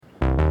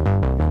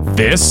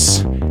This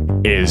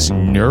is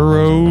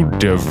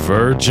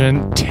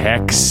Neurodivergent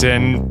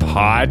Texan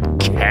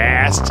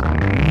Podcast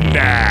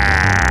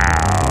Now.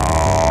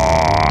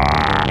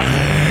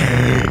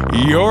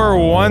 Your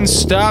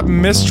one-stop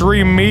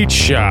mystery meat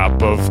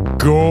shop of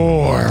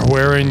gore,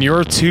 wherein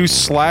your two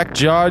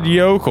slack-jawed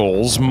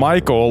yokels,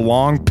 Michael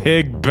Long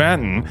Pig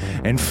Benton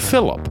and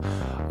Philip,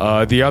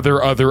 the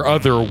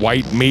other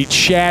white meat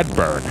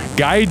Shadburn,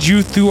 guide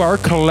you through our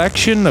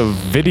collection of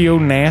video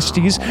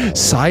nasties,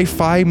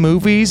 sci-fi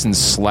movies, and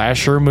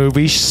slasher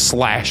movies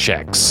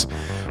 /X.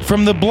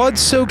 From the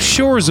blood-soaked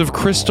shores of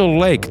Crystal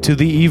Lake to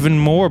the even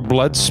more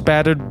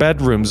blood-spattered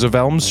bedrooms of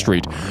Elm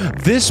Street,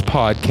 this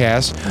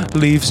podcast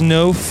leaves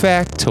no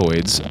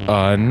factoids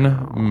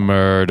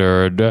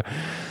unmurdered.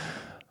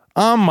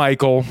 I'm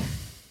Michael.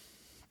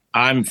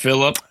 I'm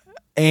Philip.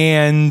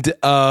 And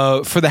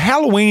for the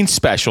Halloween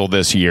special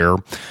this year,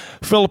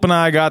 Philip and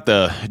I got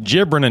the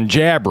gibbering and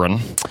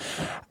jabbering,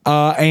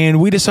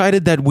 and we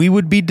decided that we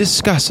would be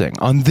discussing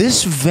on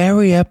this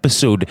very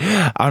episode,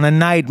 on a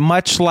night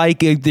much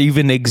like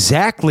even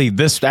exactly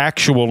this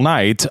actual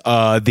night, the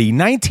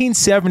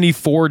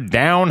 1974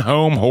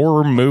 down-home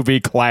horror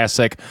movie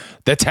classic,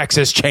 The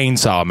Texas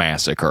Chainsaw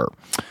Massacre.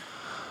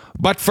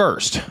 But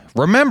first,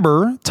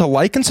 remember to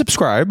like and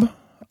subscribe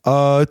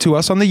to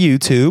us on the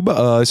YouTube,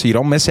 so you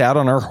don't miss out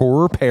on our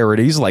horror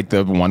parodies like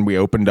the one we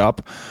opened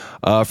up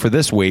for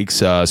this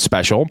week's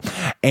special,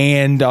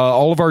 and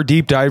all of our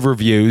deep dive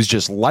reviews.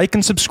 Just like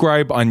and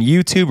subscribe on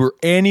YouTube or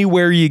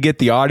anywhere you get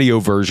the audio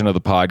version of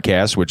the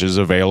podcast, which is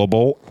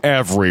available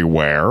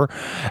everywhere.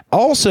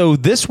 Also,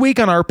 this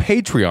week on our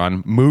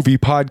Patreon, Movie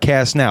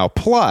Podcast Now,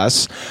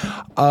 plus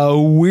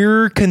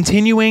we're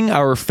continuing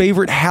our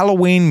favorite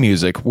Halloween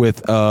music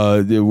with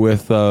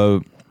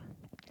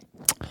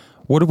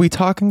what are we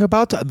talking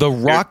about? The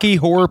Rocky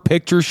Horror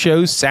Picture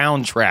Show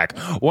soundtrack.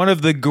 One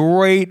of the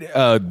great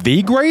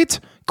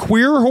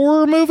queer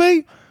horror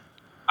movie,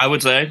 I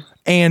would say.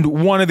 And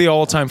one of the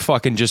all-time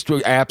fucking just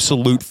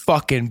absolute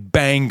fucking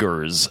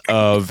bangers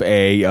of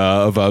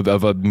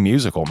a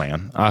musical,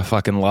 man. I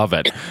fucking love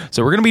it.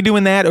 So we're going to be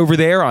doing that over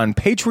there on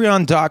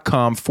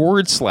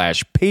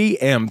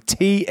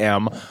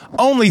patreon.com/PMTM.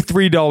 Only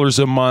 $3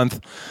 a month.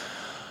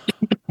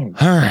 All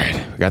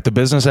right. We got the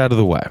business out of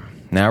the way.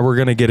 Now we're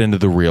going to get into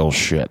the real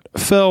shit.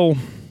 Phil,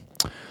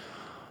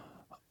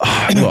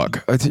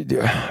 look,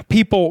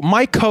 people,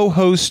 my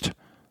co-host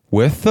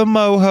with the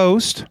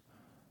mo-host.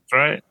 That's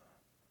right.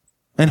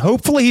 And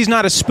hopefully he's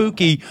not a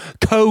spooky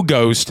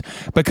co-ghost,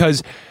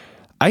 because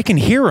I can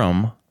hear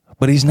him,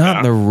 but he's not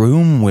in the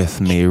room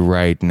with me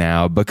right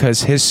now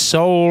because his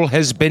soul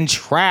has been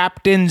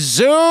trapped in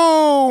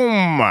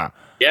Zoom.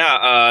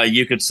 Yeah,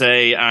 you could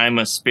say I'm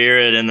a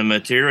spirit in the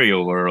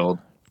material world.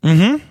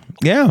 Mm-hmm.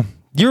 Yeah.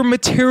 You're a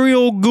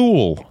material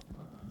ghoul.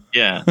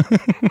 Yeah.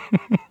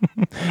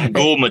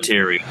 Ghoul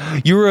material.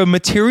 You're a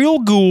material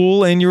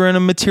ghoul and you're in a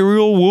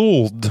material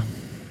world.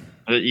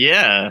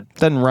 Yeah.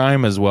 Doesn't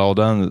rhyme as well,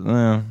 doesn't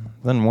it?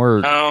 Doesn't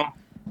work. No.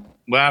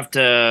 We'll have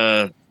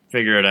to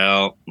figure it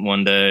out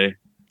one day.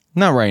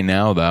 Not right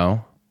now,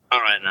 though. Not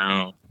right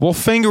now. We'll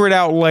figure it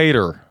out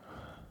later.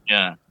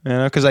 Yeah. You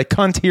know, because I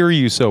can't hear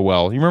you so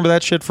well. You remember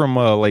that shit from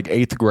like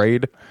 8th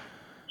grade?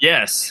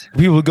 Yes.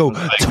 People would go,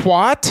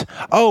 twat?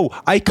 Oh,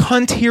 I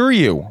can't hear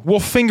you. We'll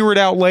figure it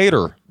out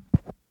later.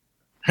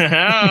 Oh,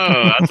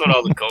 that's what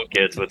all the cool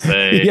kids would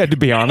say. Yeah, to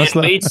be honest.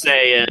 And we'd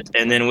say it,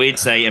 and then we'd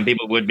say it, and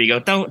people would be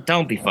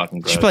don't be fucking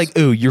gross. She'd be like,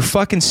 ooh, you're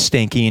fucking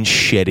stinky and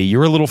shitty.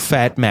 You're a little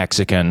fat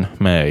Mexican,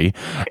 May.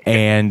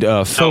 And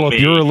Philip,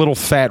 you're a little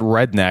fat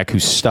redneck who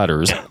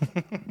stutters.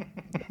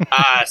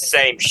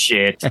 Same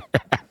shit.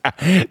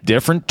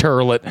 Different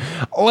turlet.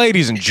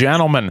 Ladies and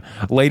gentlemen,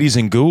 ladies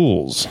and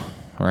ghouls,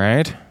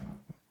 right?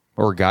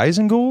 Or guys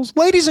and ghouls?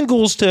 Ladies and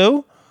ghouls,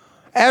 too.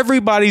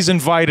 Everybody's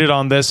invited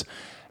on this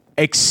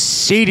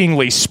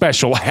exceedingly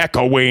special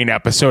Halloween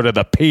episode of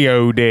the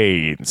POD.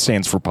 It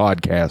stands for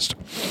podcast.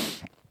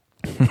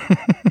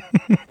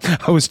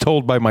 I was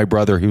told by my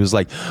brother, he was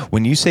like,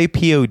 when you say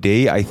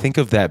POD, I think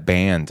of that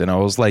band. And I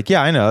was like,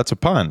 yeah, I know, that's a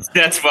pun.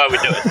 That's why we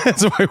do it.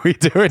 That's why we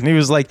do it. And he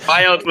was like,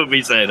 why else would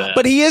we say that?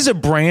 But he is a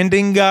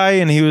branding guy,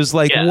 and he was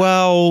like,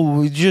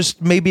 well,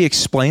 just maybe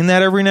explain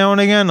that every now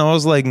and again. And I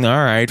was like, all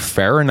right,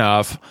 fair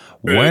enough.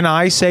 When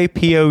I say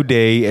POD,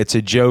 it's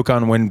a joke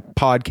on when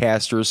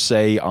podcasters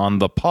say on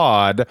the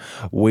pod,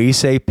 we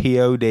say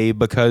POD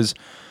because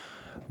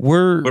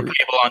we're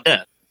people on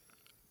death.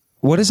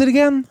 What is it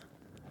again?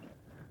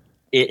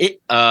 It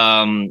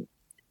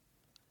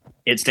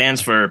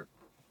stands for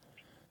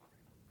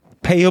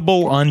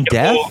payable on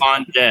death. Payable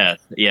on death.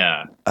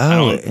 Yeah.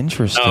 Oh,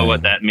 interesting. I don't know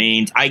what that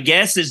means. I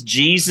guess is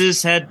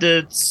Jesus had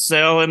to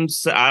sell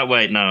himself.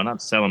 Wait, no,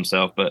 not sell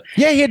himself, but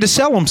yeah, he had to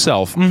sell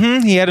himself.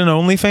 Mm-hmm. He had an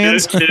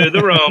OnlyFans to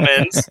the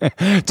Romans,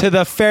 to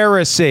the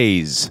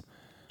Pharisees.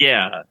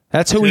 Yeah.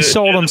 That's who he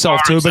sold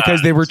himself to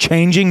because they were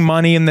changing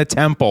money in the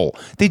temple.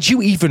 Did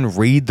you even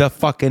read the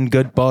fucking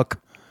good book?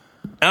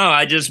 No,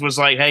 I just was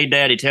like, "Hey,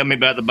 Daddy, tell me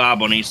about the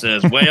Bible." And he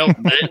says, "Well,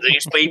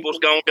 these people's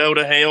gonna go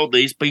to hell.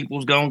 These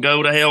people's gonna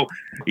go to hell.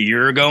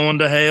 You're going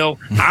to hell.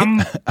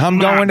 I'm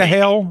going to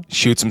hell."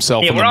 Shoots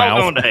himself in the mouth.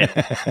 We're all going to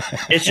hell.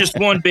 It's just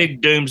one big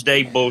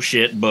doomsday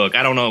bullshit book.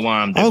 I don't know why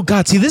I'm doing. Oh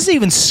God, see, this is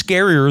even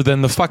scarier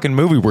than the fucking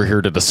movie we're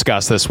here to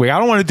discuss this week. I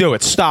don't want to do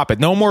it. Stop it.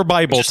 No more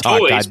Bible talk.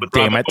 God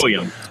damn it.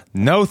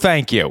 No,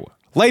 thank you,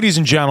 ladies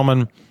and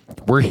gentlemen.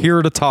 We're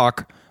here to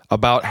talk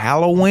about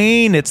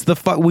Halloween. It's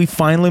we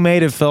finally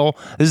made it, Phil.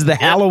 This is the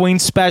Halloween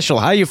special.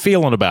 How you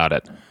feeling about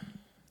it?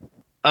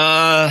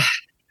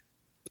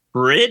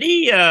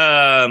 Pretty.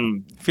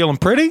 Feeling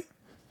pretty?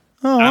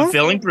 Oh, I'm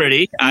feeling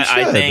pretty.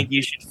 I think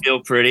you should feel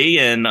pretty,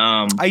 and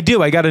I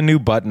do. I got a new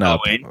button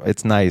up.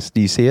 It's nice.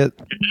 Do you see it?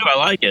 You do. I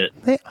like it.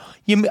 Hey,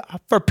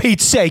 for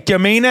Pete's sake, you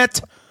mean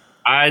it?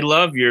 I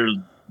love your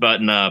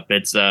button up.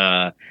 It's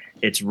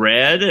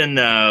red and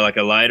like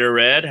a lighter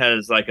red.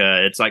 It's like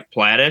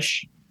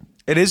plaidish.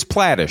 It is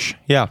plaidish.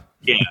 Yeah.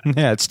 Yeah.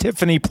 Yeah, it's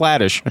Tiffany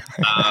Plaidish.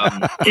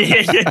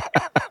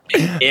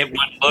 It would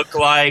look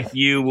like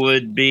you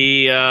would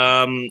be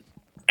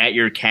at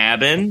your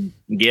cabin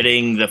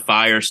getting the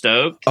fire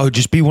stoked. Oh,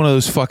 just be one of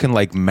those fucking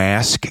like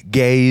mask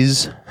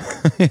gays.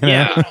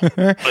 Yeah.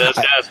 Those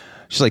guys,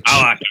 she's like,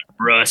 I like it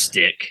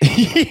rustic.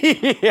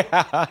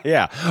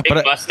 yeah.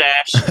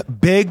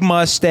 Big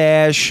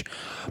mustache.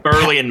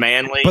 Burly and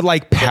manly. But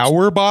like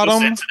power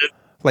bottom.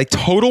 Like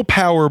total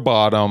power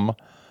bottom.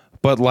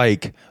 But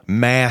like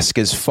mask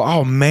is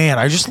oh man,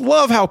 I just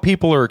love how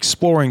people are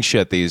exploring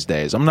shit these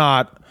days. I'm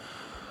not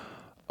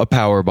a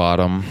power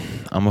bottom.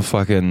 I'm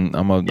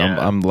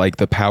like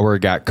the power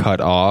got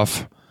cut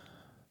off.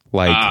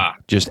 Like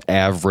just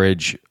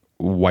average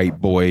white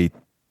boy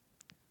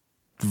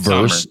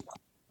verse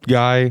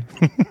guy.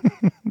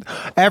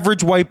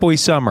 Average white boy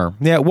summer.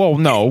 Yeah, well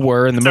no,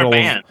 we're in the middle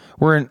of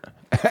we're in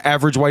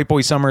average white boy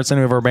summer, it's the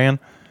name of our band.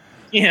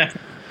 Yeah.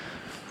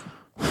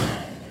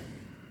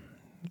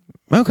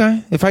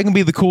 Okay, if I can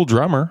be the cool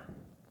drummer.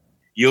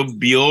 You'll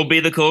be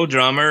the cool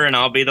drummer, and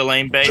I'll be the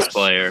lame bass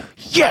player.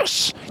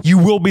 Yes, you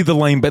will be the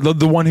lame, but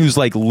the one who's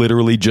like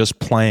literally just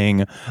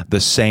playing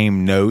the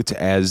same note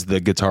as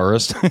the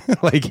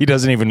guitarist. Like he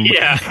doesn't even.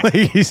 Yeah. Like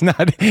he's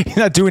not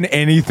doing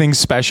anything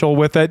special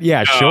with it.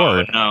 Yeah,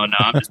 sure. No,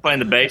 I'm just playing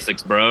the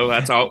basics, bro.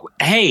 That's all.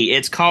 Hey,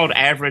 it's called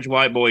Average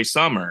White Boy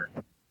Summer.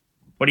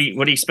 What do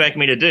you expect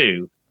me to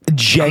do?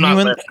 I'm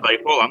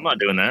not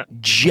doing that.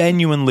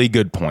 Genuinely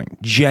good point.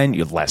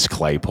 Les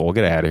Claypool,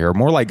 get out of here.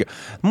 More like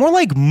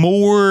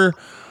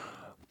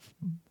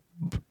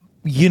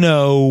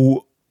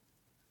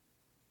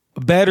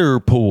better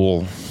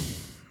pool.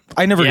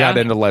 I never got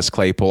into Les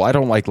Claypool. I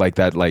don't like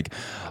that like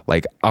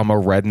I'm a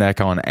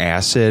redneck on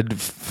acid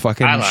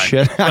fucking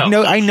shit.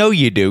 I know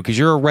you do because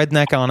you're a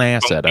redneck on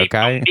acid.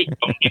 Okay.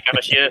 Kind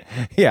of shit.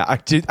 Yeah,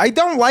 I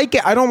don't like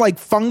it. I don't like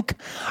funk.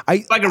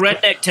 It's like a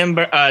redneck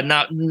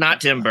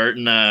not Tim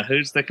Burton.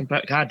 Who's the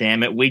God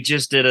damn it? We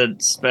just did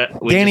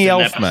Danny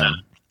Elfman.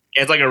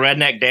 It's like a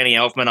redneck Danny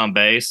Elfman on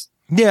bass.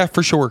 Yeah,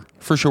 for sure.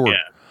 Yeah.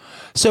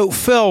 So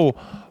Phil,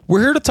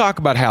 we're here to talk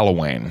about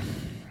Halloween.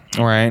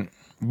 All right,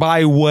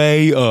 by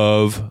way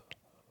of.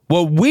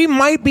 What we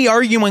might be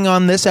arguing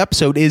on this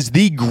episode is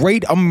the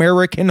great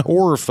American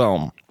horror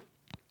film.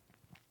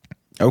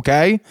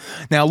 Okay?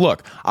 Now,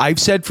 look, I've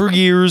said for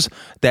years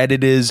that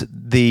it is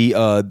the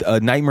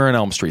Nightmare on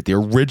Elm Street, the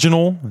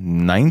original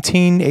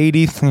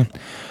 1980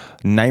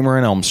 Nightmare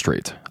on Elm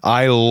Street.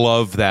 I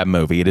love that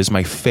movie. It is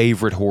my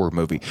favorite horror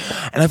movie.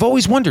 And I've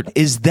always wondered,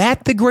 is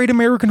that the great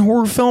American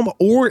horror film,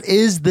 or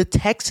is the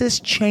Texas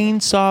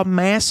Chainsaw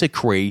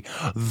Massacre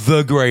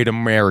the great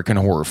American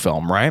horror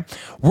film, right?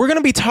 We're going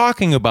to be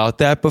talking about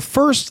that, but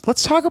first,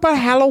 let's talk about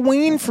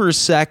Halloween for a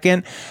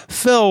second.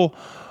 Phil,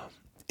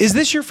 is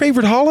this your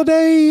favorite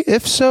holiday?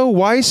 If so,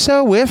 why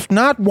so? If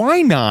not,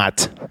 why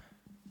not?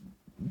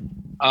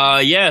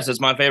 Yes, it's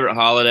my favorite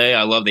holiday.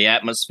 I love the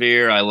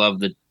atmosphere. I love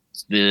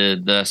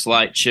the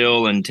slight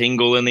chill and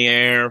tingle in the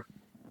air.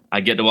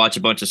 I get to watch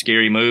a bunch of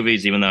scary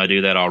movies, even though I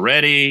do that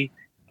already.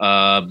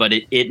 But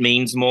it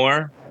means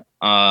more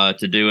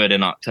to do it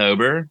in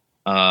October.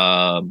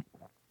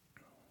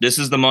 This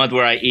is the month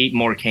where I eat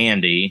more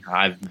candy.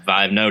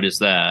 I've noticed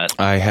that.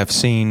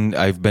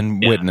 I've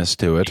been witness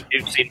to it.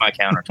 You've seen my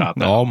countertop.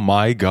 Oh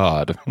my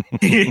God.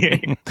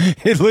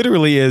 It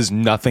literally is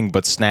nothing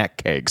but snack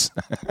cakes.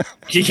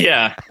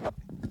 Yeah.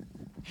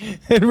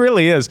 It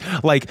really is.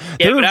 Like,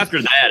 but after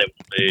that, it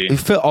will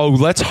be. Oh,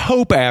 let's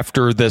hope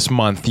after this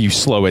month you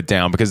slow it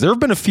down, because there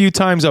have been a few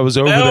times I was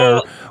over there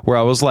where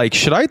I was like,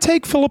 should I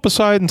take Philip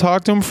aside and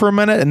talk to him for a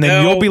minute? And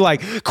then you'll be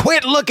like,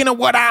 quit looking at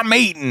what I'm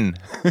eating.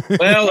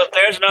 Well, if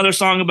there's another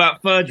song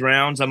about fudge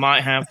rounds, I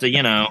might have to,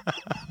 go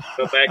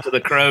back to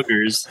the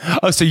Kroger's.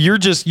 Oh, so you're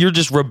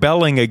just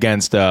rebelling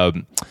against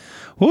what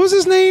was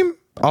his name?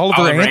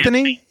 Oliver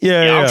Anthony?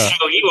 Yeah. I'll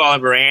show you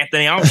Oliver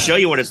Anthony. I'll show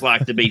you what it's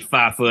like to be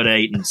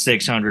 5'8" and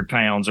 600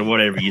 pounds or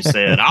whatever you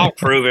said. I'll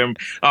prove him.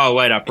 Oh,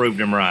 wait, I proved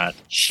him right.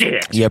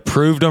 Shit. You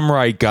proved him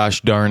right,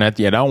 gosh darn it.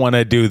 You don't want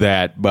to do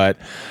that. But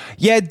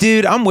yeah,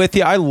 dude, I'm with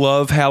you. I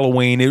love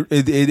Halloween.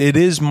 It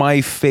is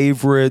my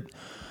favorite.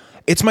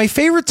 It's my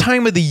favorite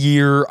time of the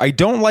year. I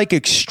don't like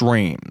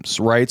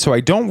extremes, right? So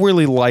I don't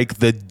really like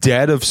the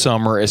dead of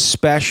summer,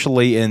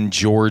 especially in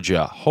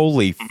Georgia.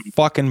 Holy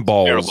fucking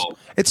balls. Terrible.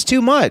 It's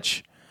too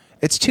much.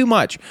 It's too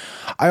much.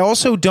 I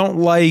also don't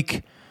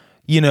like,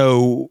 just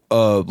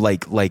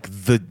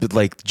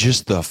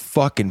the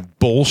fucking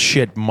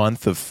bullshit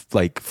month of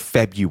like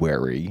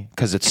February,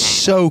 because it's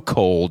so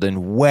cold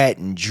and wet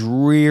and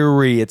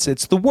dreary.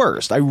 It's the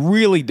worst. I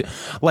really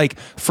like,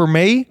 for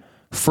me,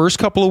 first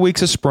couple of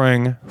weeks of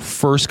spring,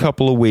 first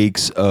couple of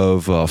weeks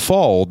of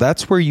fall,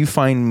 that's where you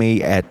find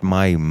me at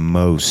my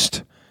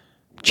most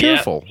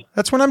cheerful. Yeah.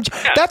 That's when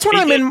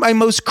I'm in my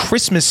most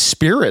Christmas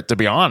spirit, to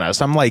be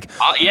honest. I'm like,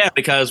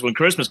 because when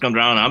Christmas comes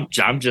around,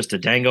 I'm just a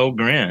dang old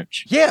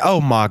Grinch. Yeah,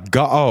 oh my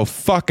god. Oh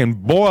fucking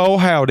boy, oh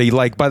howdy.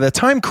 Like, by the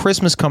time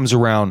Christmas comes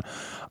around,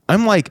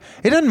 I'm like,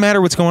 it doesn't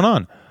matter what's going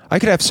on. I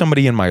could have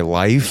somebody in my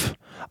life.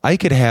 I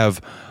could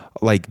have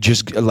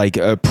just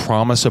a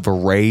promise of a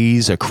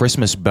raise, a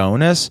Christmas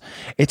bonus.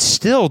 It's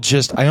still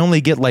just, I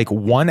only get like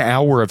 1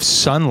 hour of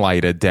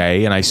sunlight a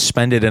day and I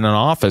spend it in an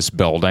office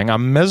building.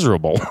 I'm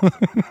miserable.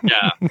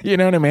 Yeah. You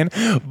know what I mean?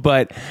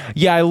 But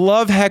yeah, I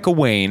love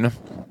Heckaween.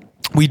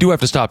 We do have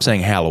to stop saying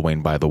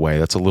Halloween, by the way.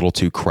 That's a little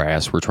too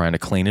crass. We're trying to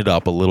clean it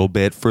up a little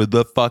bit for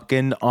the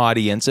fucking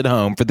audience at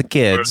home, for the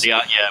kids.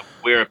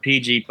 We're a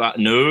PG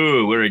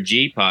No, we're a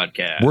G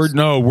podcast.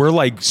 We're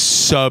like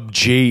sub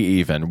G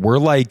even. We're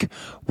like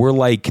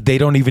they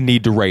don't even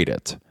need to rate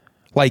it.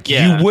 Like,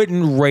 you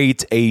wouldn't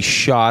rate a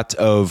shot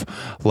of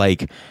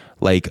like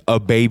a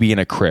baby in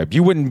a crib.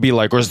 You wouldn't be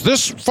like, was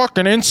this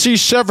fucking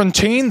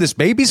NC-17? This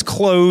baby's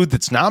clothed.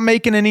 It's not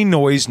making any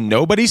noise.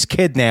 Nobody's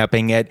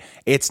kidnapping it.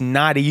 It's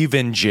not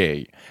even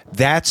G.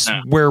 That's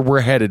where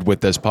we're headed with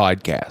this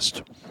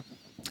podcast.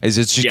 It's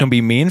just going to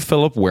be me and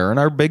Philip wearing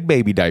our big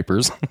baby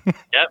diapers.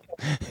 Yep.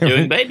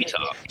 Doing baby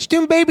talk. Just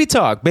doing baby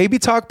talk. Baby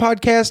talk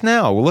podcast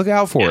now. Look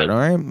out for it. All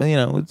right.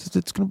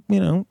 It's going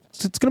to,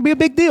 it's going to be a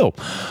big deal.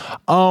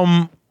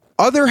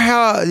 Other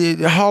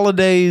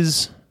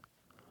holidays,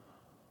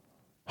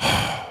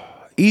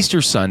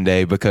 Easter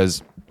Sunday,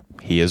 because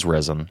he is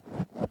risen.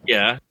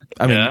 Yeah.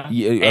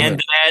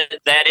 And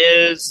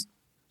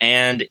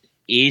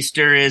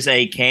Easter is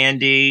a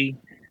candy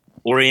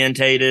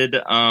orientated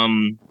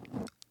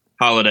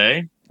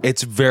holiday.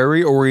 It's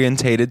very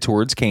orientated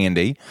towards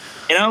candy.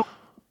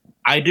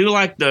 I do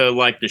like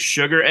the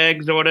sugar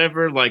eggs or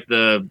whatever, like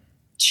the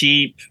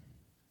cheap.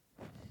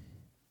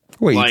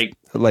 Wait,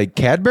 like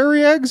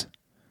Cadbury eggs?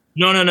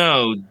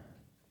 No.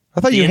 I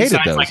thought you hated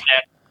those. Like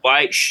that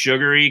white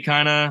sugary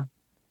kind of.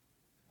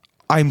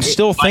 I'm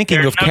still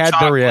thinking of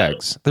Cadbury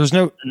eggs. There's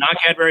not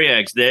Cadbury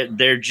eggs.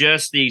 They're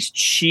just these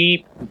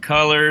cheap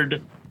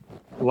colored,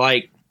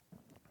 like,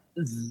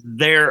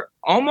 they're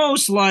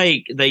almost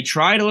like they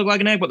try to look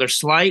like an egg, but they're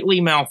slightly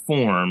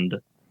malformed.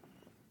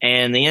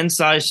 And the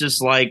inside's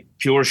just like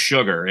pure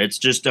sugar. It's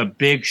just a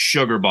big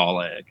sugar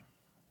ball egg.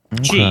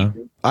 Okay.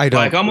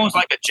 Cheap. Almost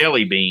like a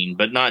jelly bean,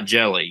 but not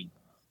jelly.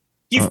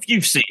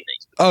 You've seen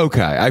these.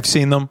 Okay, I've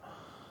seen them.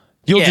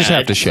 You'll just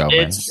have to show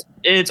me.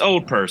 It's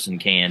old person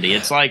candy.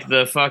 It's like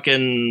the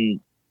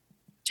fucking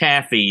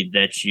taffy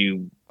that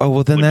you. Oh,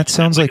 well, then that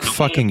sounds like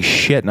fucking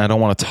shit, and I don't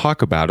want to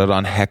talk about it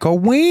on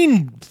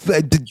Heckaween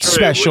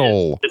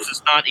special. This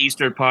is not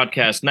Easter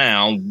podcast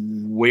now.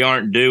 We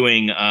aren't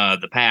doing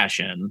the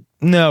Passion.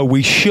 No,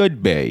 we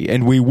should be,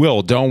 and we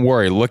will. Don't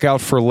worry. Look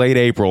out for late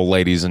April,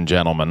 ladies and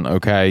gentlemen.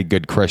 Okay,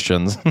 good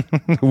Christians.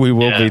 We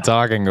will be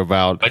talking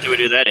about. Why do we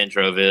do that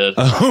intro vid?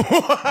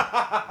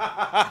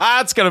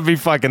 It's gonna be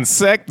fucking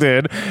sick,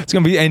 dude. It's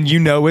gonna be, and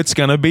it's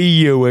gonna be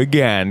you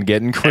again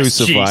getting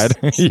crucified.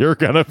 You're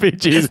gonna be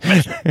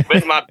Jesus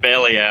with my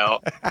belly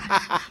out.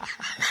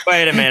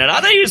 Wait a minute.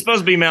 I thought you were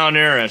supposed to be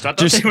malnourished. I thought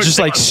just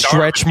like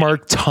stretch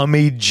mark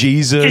tummy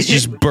Jesus,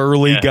 just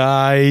burly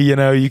guy.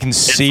 You can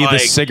see the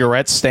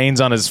cigarette stains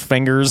on his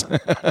fingers.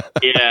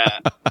 Yeah,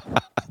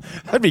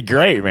 that'd be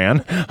great,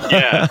 man.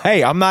 Yeah.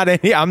 Hey, I'm not.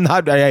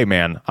 Hey,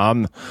 man,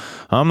 I'm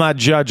not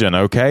judging.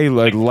 Okay,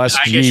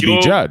 lest ye be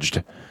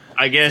judged.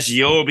 I guess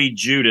you'll be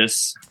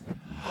Judas.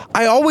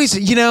 I always,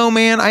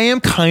 man, I am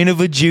kind of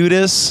a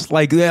Judas.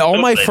 Like,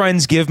 all my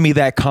friends give me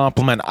that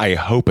compliment. I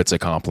hope it's a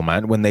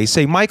compliment when they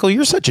say, Michael,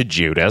 you're such a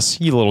Judas,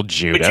 you little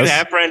Judas. Would you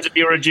have friends if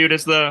you were a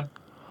Judas, though?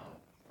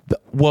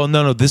 Well,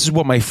 no. This is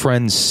what my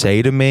friends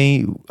say to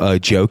me,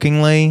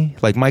 jokingly.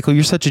 Like, Michael,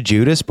 you're such a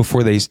Judas,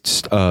 before they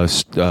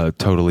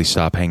totally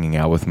stop hanging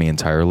out with me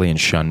entirely and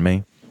shun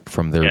me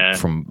from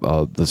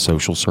the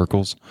social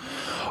circles.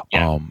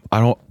 Yeah. I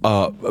don't.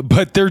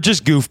 But they're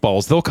just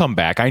goofballs. They'll come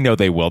back. I know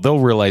they will. They'll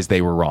realize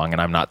they were wrong,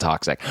 and I'm not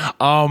toxic.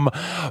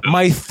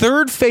 My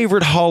third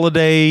favorite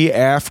holiday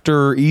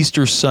after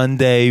Easter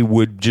Sunday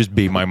would just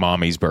be my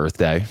mommy's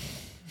birthday.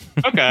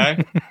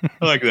 Okay.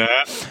 I like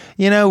that.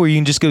 You know, where you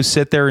can just go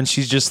sit there and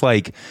she's just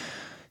like,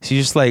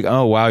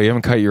 oh wow, you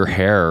haven't cut your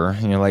hair.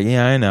 And you're like,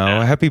 yeah, I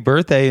know. Happy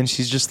birthday. And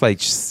she's just like,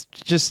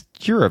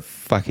 just you're a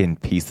fucking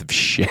piece of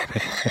shit.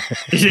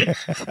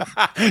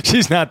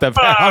 She's not that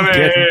bad. I'm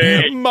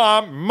kidding.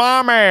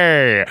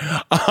 Mommy.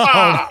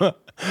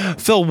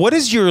 Phil, what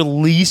is your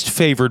least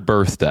favorite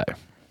birthday?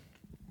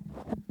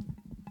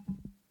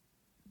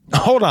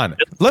 Hold on.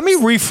 Let me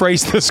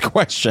rephrase this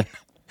question.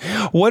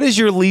 What is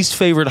your least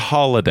favorite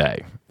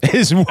holiday?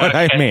 Is what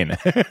I mean.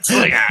 It's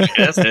like,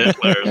 that's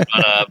Hitler's,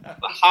 but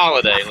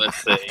holiday,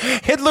 let's see.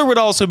 Hitler would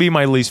also be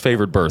my least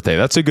favorite birthday.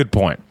 That's a good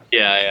point.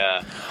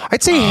 Yeah.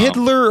 I'd say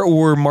Hitler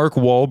or Mark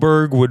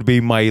Wahlberg would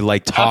be my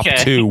top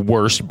two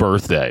worst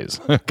birthdays.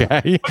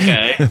 Okay.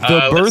 Okay.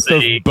 The birth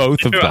of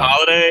both of them.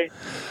 Holiday?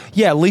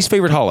 Yeah, least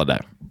favorite holiday.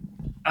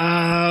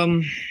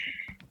 I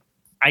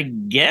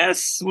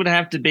guess would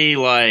have to be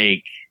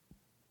like,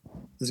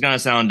 this is going to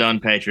sound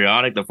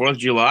unpatriotic, the 4th of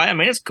July. I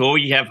mean, it's cool.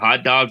 You have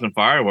hot dogs and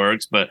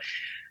fireworks, but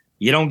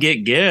you don't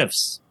get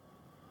gifts.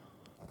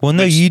 Well,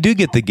 no, you do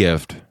get the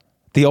gift.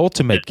 The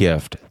ultimate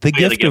gift. The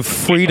gift of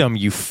freedom,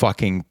 you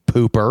fucking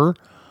pooper.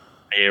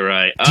 You're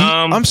right.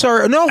 I'm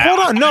sorry. No, hold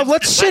on. No,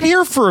 let's sit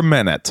here for a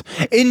minute.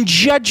 In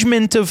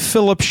judgment of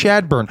Philip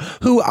Shadburn,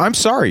 who, I'm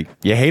sorry,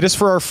 you hate us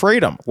for our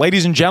freedom.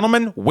 Ladies and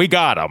gentlemen, we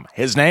got him.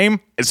 His name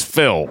is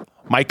Phil,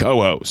 my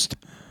co-host.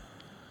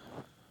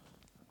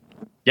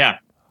 Yeah.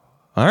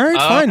 All right,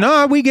 fine.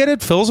 No, we get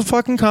it. Phil's a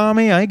fucking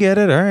commie. I get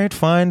it. All right,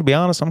 fine. To be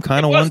honest, I'm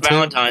kind of one too. It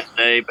was Valentine's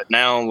Day, but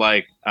now,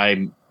 I've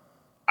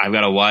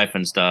got a wife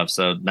and stuff,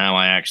 so now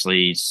I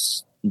actually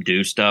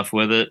do stuff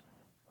with it.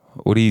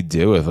 What do you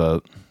do with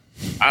it?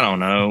 I don't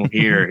know.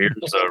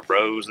 Here's a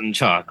rose and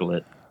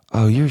chocolate.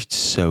 Oh, you're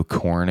so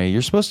corny.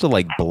 You're supposed to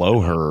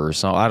blow her or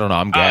something. I don't know.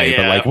 I'm gay,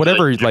 but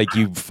whatever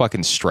you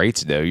fucking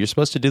straights do, you're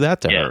supposed to do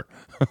that to her.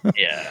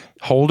 Yeah.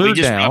 Hold her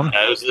down.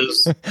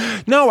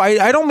 No,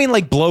 I don't mean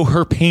blow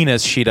her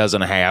penis she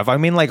doesn't have. I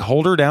mean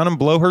hold her down and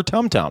blow her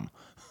tum-tum.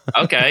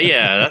 Okay,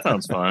 yeah, that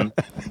sounds fun.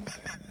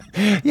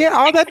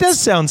 Yeah, that does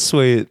sound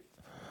sweet.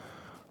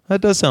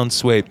 That does sound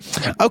sweet.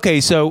 Okay,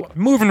 so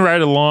moving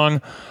right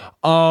along.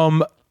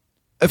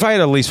 If I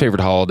had a least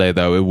favorite holiday,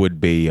 though, it would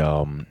be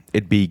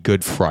it'd be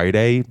Good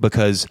Friday,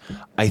 because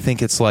I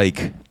think it's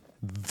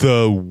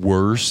the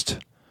worst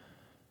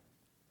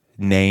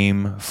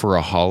name for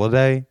a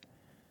holiday.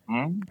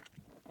 Well,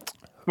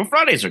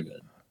 Fridays are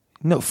good.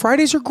 No,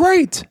 Fridays are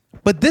great.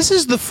 But this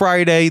is the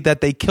Friday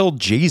that they killed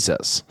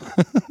Jesus.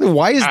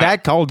 Why is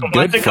that called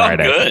Good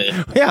Friday?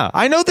 Good? Yeah,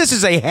 I know this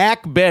is a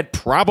hack bit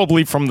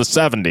probably from the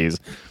 70s.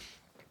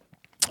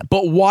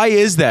 But why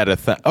is that a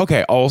thing?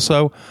 Okay,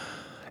 also,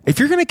 if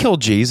you're going to kill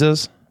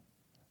Jesus,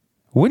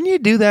 wouldn't you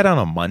do that on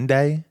a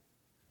Monday?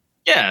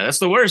 Yeah, that's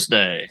the worst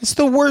day. It's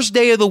the worst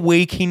day of the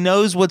week. He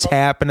knows what's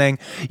happening.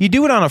 You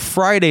do it on a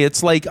Friday.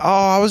 It's like, oh,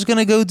 I was going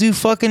to go do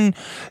fucking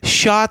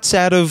shots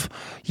out of,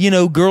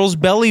 girls'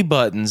 belly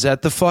buttons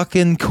at the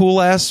fucking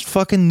cool ass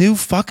fucking new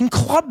fucking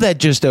club that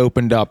just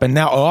opened up. And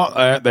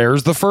now,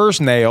 there's the first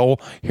nail.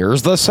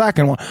 Here's the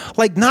second one.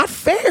 Not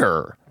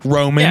fair,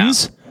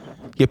 Romans. Yeah.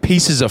 You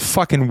pieces of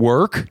fucking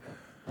work.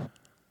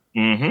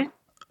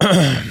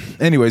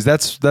 Mm-hmm. Anyways,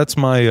 that's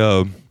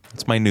my...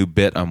 It's my new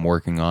bit I'm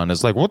working on.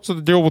 It's what's the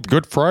deal with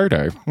Good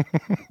Friday?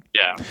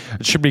 Yeah.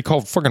 It should be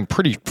called fucking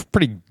pretty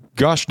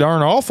gosh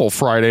darn awful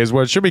Friday is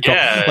what it should be called.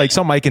 Yeah.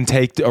 Something I can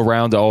take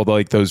around to all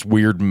those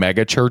weird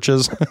mega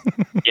churches.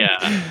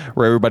 Yeah.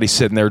 Where everybody's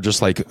sitting there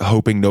just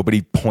hoping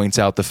nobody points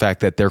out the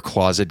fact that they're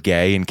closet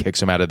gay and kicks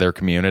them out of their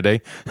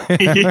community.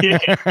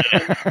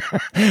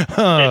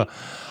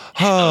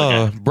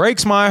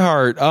 Breaks my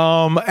heart.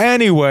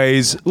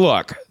 Anyways,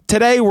 look,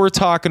 today we're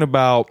talking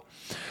about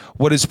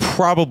what is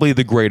probably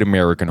the great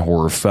American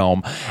horror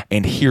film,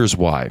 and here's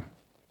why.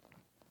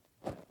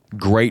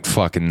 Great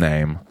fucking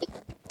name.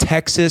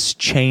 Texas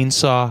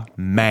Chainsaw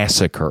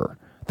Massacre.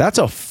 That's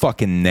a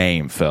fucking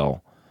name,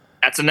 Phil.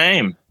 That's a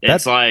name.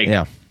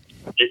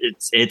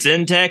 It's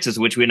in Texas,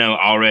 which we know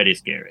already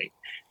scary.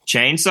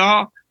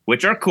 Chainsaw,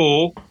 which are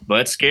cool,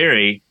 but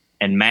scary.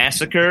 And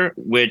Massacre,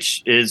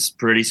 which is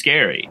pretty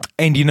scary.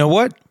 And you know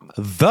what?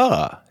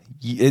 The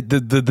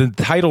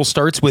title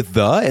starts with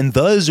and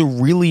the is a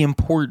really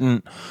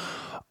important,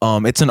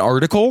 it's an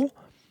article.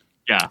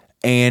 Yeah.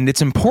 And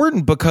it's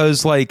important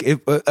because,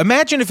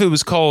 imagine if it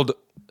was called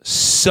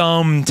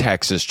Some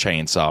Texas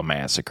Chainsaw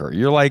Massacre.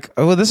 You're like,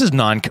 oh, this is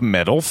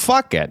non-committal.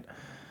 Fuck it.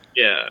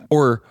 Yeah.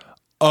 Or,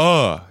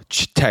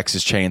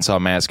 Texas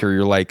Chainsaw Massacre.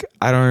 You're like,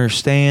 I don't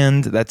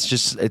understand. That's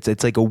just,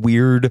 it's like a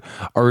weird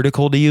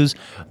article to use.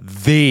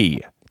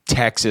 The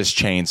Texas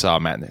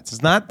Chainsaw Massacre.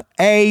 It's not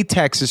a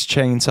Texas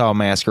Chainsaw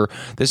Massacre.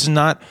 This is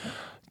not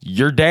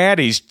your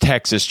daddy's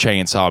Texas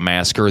Chainsaw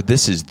Massacre.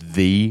 This is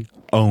the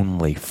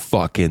only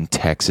fucking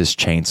Texas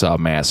Chainsaw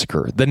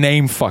Massacre. The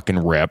name fucking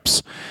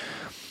rips.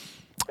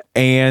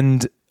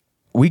 And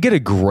we get a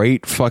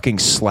great fucking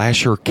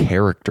slasher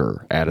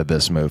character out of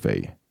this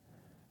movie.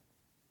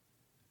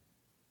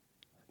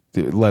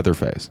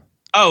 Leatherface.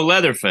 Oh,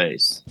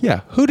 Leatherface.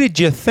 Yeah. Who did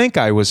you think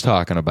I was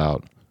talking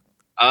about?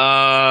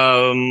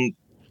 Prune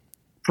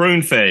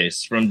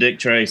Face from Dick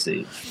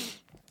Tracy.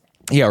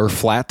 Yeah, or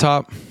Flat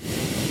Top.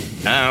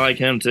 I like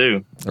him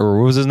too. Or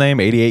what was his name?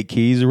 88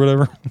 Keys or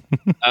whatever?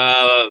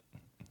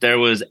 There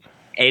was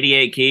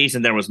 88 Keys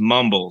and there was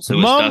Mumbles.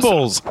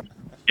 Mumbles!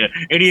 Yeah.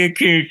 88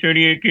 Keys,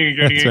 88 Keys,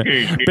 88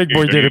 Keys. Big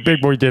boy did it,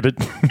 big boy did it.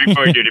 Big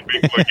boy did it,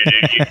 big boy did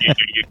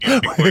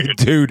it.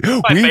 Dude.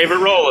 My favorite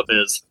role of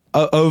his.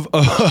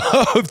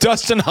 Of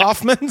Dustin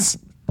Hoffman's?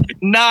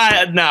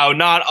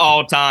 Not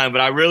all time, but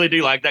I really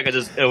do like that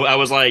because I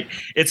was like,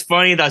 it's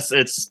funny that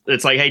it's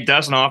like, hey,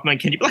 Dustin Hoffman,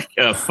 can you be like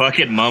a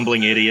fucking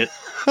mumbling idiot?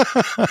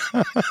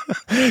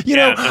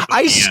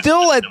 I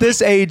still at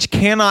this age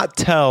cannot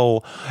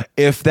tell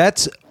if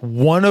that's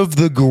one of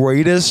the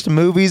greatest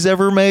movies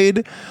ever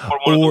made or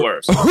one of the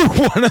worst. Or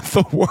one of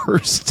the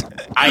worst.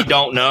 I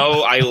don't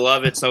know. I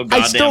love it so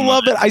goddamn I still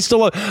love much. it. I still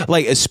love,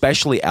 like,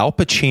 especially Al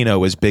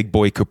Pacino as Big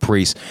Boy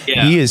Caprice.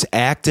 Yeah. He is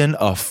acting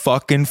a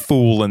fucking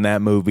fool in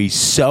that movie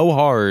so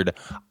hard.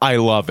 I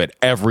love it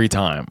every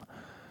time.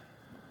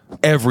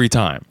 Every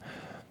time.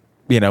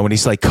 You know, when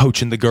he's like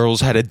coaching the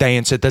girls how to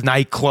dance at the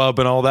nightclub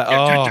and all that.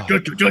 Oh.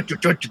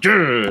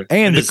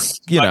 And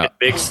his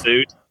big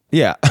suit.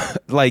 Yeah.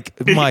 Like,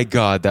 my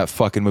God, that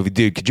fucking movie.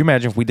 Dude, could you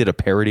imagine if we did a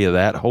parody of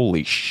that?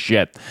 Holy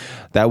shit.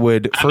 That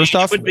would, first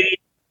off, would be,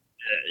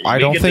 I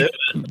don't think,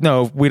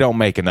 no, we don't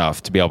make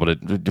enough to be able to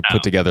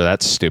put together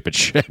that stupid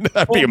shit.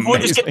 That'd be amazing.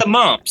 We'll just get the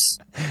mumps.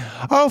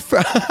 Oh,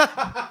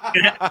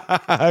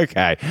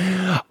 okay.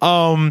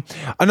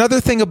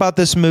 Another thing about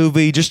this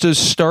movie, just to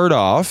start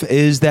off,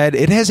 is that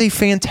it has a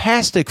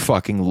fantastic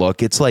fucking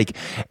look. It's like,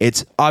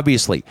 it's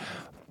obviously,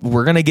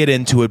 we're going to get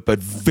into it, but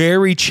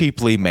very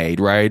cheaply made,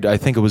 right? I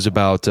think it was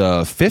about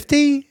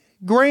 50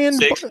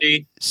 grand,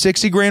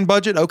 60 grand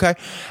budget. Okay.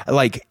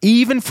 Like,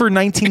 even for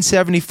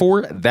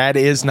 1974, that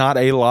is not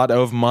a lot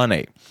of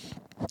money.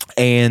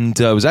 And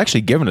it was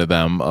actually given to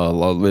them, at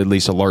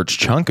least a large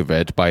chunk of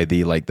it, by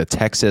the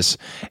Texas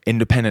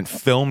Independent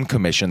Film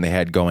Commission they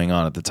had going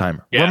on at the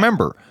time. Yeah.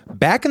 Remember,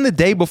 back in the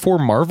day before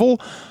Marvel,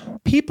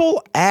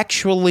 people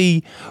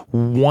actually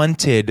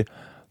wanted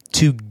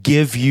to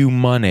give you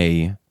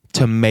money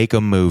to make a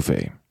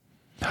movie.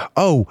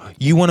 Oh,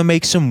 you want to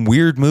make some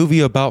weird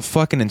movie about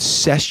fucking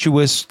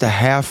incestuous to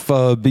half,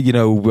 silly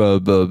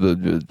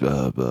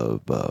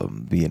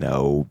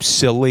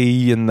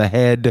in the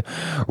head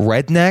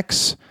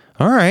rednecks?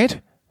 All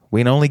right. We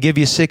can only give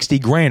you 60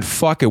 grand.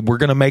 Fuck it. We're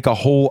going to make a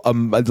whole,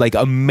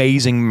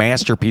 amazing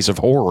masterpiece of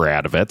horror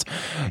out of it.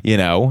 You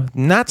know,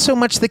 not so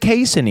much the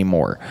case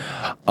anymore.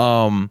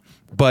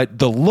 But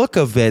the look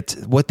of it,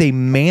 what they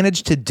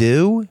managed to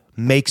do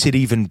makes it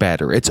even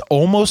better. It's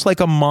almost like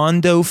a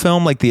Mondo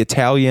film, like the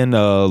Italian,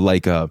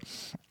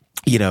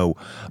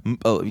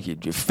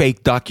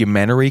 fake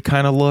documentary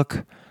kind of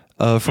look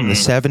from the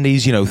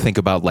 70s. You know, think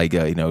about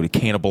the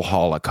Cannibal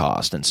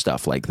Holocaust and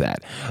stuff like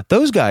that.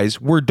 Those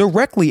guys were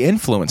directly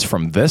influenced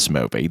from this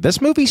movie.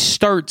 This movie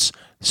starts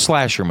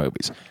slasher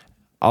movies.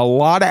 A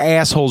lot of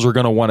assholes are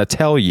going to want to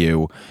tell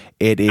you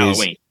it is.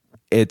 Halloween.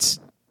 It's.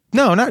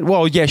 No, not,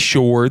 well, yeah,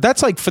 sure.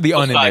 That's like for the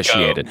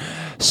uninitiated.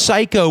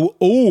 Psycho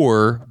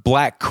or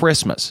Black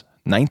Christmas.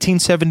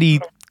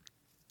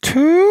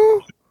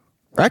 1972?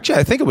 Actually,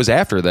 I think it was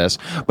after this.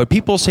 But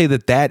people say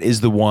that is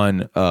the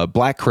one,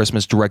 Black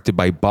Christmas, directed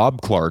by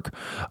Bob Clark,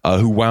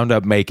 who wound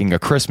up making A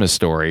Christmas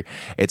Story.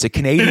 It's a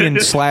Canadian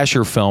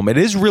slasher film. It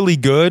is really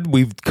good.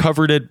 We've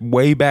covered it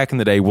way back in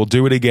the day. We'll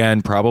do it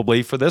again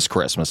probably for this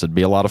Christmas. It'd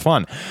be a lot of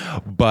fun.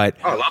 But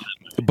I love it.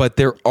 But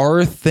there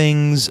are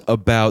things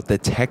about the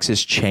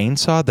Texas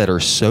Chainsaw that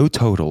are so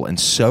total and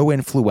so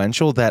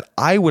influential that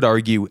I would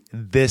argue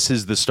this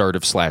is the start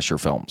of slasher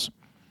films.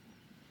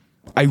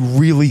 I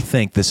really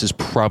think this is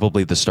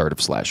probably the start of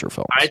slasher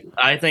films.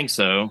 I think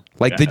so.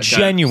 Like the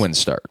genuine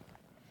start.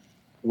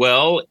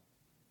 Well,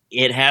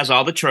 it has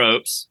all the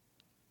tropes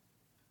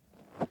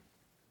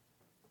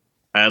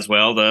as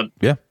well.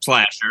 The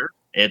slasher.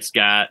 It's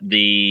got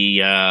the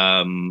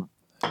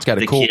it's got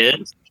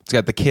kids. It's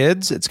got the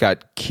kids. It's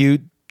got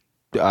cute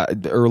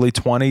early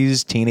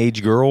 20s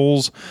teenage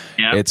girls.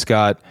 Yep. It's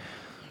got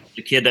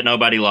the kid that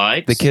nobody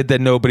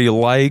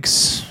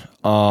likes.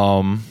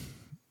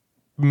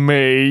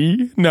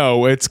 May.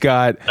 No, it's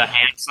got the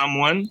handsome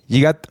one.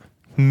 You got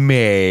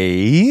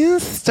May.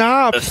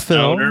 Stop, the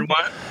stoner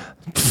one.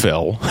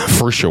 Phil,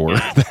 for sure.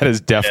 That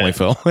is definitely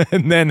Phil.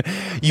 And then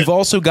you've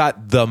also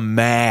got The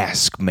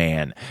Mask,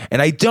 man.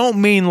 And I don't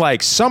mean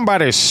like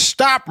somebody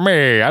stop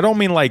me. I don't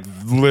mean like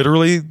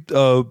literally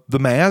The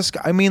Mask.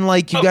 I mean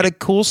like you got a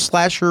cool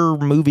slasher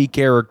movie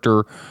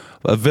character,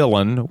 a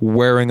villain,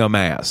 wearing a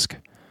mask.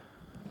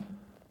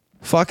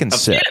 Fucking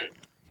sick. Skin.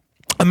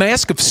 A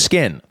mask of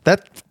skin.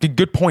 That's a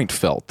good point,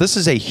 Phil. This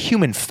is a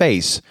human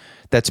face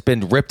that's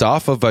been ripped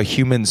off of a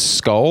human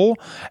skull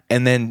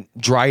and then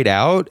dried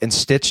out and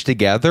stitched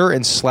together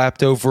and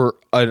slapped over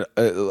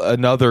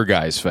another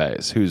guy's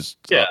face who's,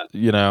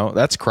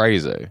 that's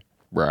crazy,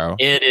 bro.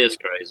 It is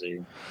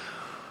crazy.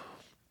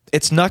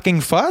 It's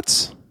knucking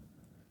futs?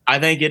 I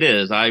think it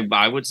is.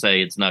 I would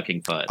say it's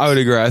Knucking Futz. I would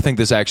agree. I think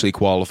this actually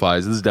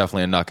qualifies. This is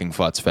definitely a Knucking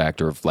Futz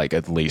factor of like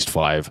at least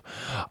 5.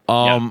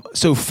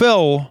 So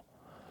Phil,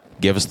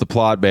 give us the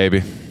plot,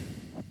 baby.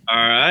 All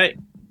right.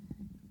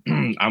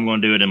 I'm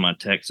going to do it in my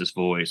Texas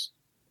voice.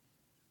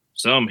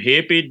 Some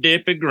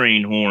hippy-dippy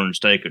greenhorns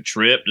take a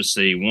trip to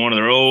see one of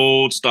their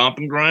old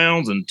stomping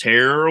grounds, and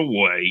terror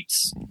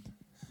awaits.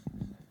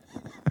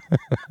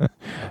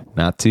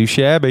 Not too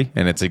shabby,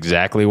 and it's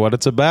exactly what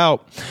it's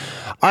about.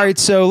 All right,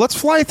 so let's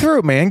fly through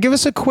it, man. Give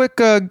us a quick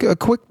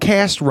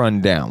cast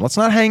rundown. Let's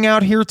not hang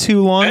out here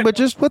too long, but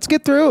just let's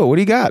get through it. What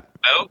do you got?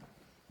 Well,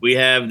 we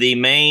have the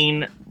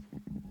main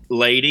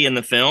lady in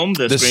the film,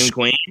 the Scream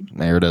Queen.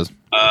 There it is.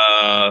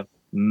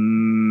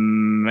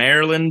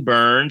 Marilyn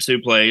Burns, who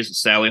plays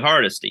Sally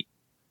Hardesty.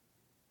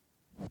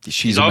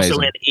 She's also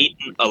amazing. in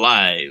Eaten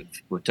Alive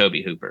with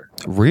Tobe Hooper.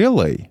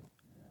 Really?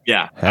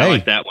 Yeah, hey, I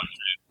like that one too.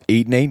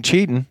 Eating ain't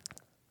cheating.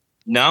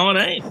 No, it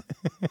ain't.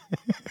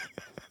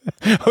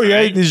 Oh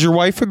yeah, does your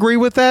wife agree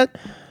with that?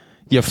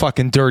 You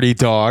fucking dirty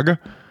dog.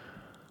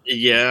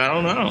 Yeah, I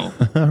don't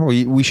know.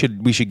 we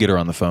should get her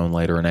on the phone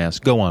later and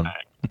ask. Go on.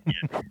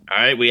 All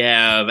right, we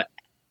have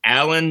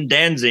Alan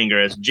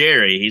Danziger as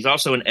Jerry. He's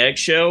also in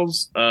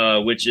Eggshells,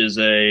 which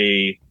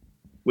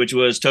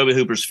was Tobe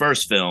Hooper's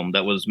first film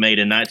that was made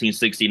in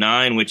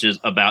 1969, which is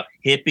about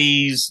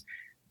hippies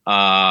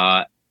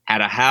at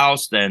a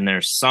house, then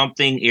there's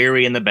something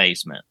eerie in the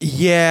basement.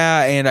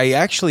 Yeah, and I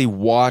actually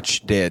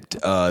watched it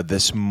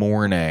this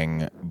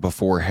morning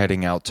before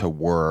heading out to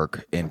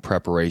work in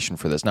preparation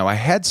for this. Now, I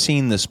had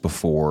seen this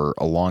before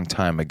a long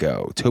time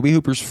ago. Tobe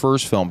Hooper's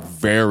first film,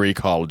 very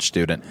college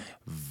student,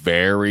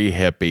 very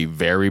hippie,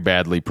 very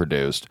badly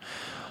produced.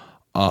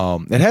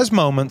 It has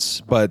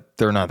moments, but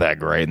they're not that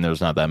great, and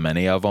there's not that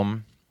many of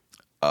them.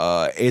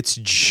 It's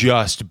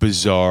just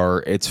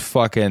bizarre.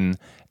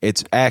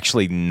 It's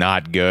actually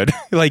not good.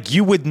 Like,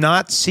 you would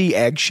not see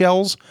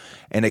Eggshells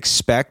and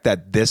expect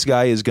that this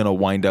guy is going to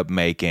wind up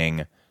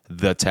making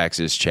the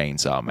Texas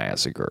Chainsaw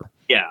Massacre.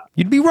 Yeah.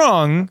 You'd be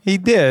wrong. He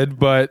did,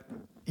 but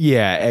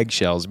yeah,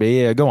 Eggshells. But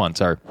yeah, go on,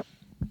 sorry.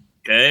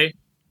 Okay.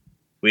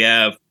 We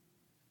have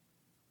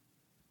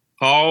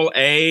Paul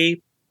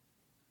A.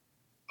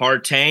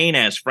 Partain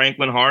as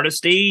Franklin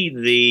Hardesty,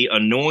 the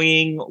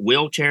annoying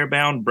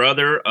wheelchair-bound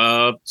brother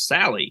of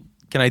Sally.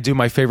 Can I do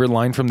my favorite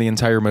line from the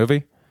entire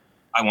movie?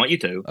 I want you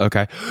to.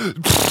 Okay.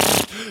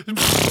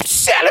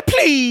 Sally,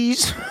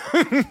 please.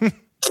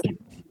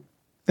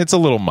 It's a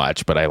little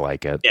much, but I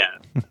like it. Yeah.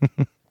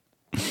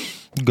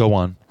 Go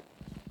on.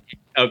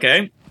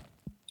 Okay.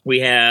 We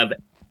have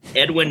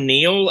Edwin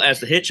Neal as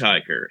the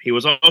hitchhiker. He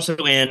was also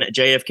in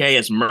JFK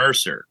as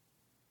Mercer.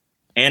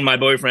 And My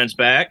Boyfriend's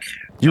Back.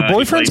 Your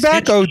boyfriend's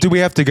back? Oh, do we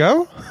have to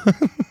go?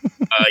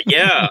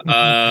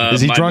 Yeah.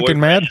 Is he My drunk and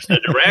mad? The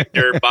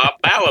director, Bob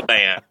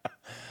Balaban.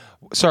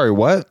 Sorry,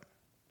 what?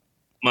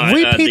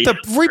 Repeat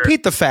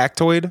the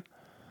factoid.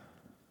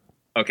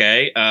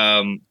 Okay.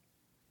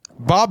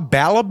 Bob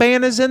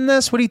Balaban is in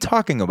this? What are you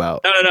talking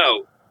about?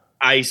 No.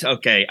 I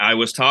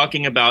was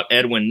talking about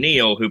Edwin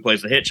Neal, who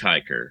plays the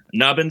hitchhiker.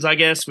 Nubbins, I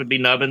guess, would be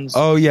Nubbins.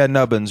 Oh, yeah,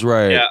 Nubbins,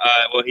 right. Yeah,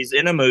 well, he's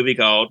in a movie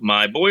called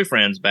My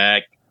Boyfriend's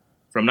Back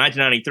from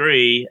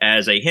 1993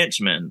 as a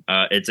henchman.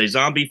 It's a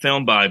zombie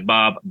film by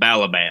Bob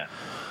Balaban.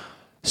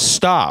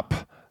 Stop.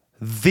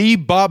 The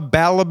Bob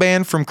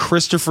Balaban from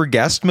Christopher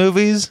Guest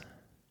movies?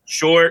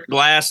 Short,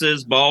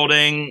 glasses,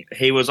 balding.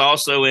 He was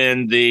also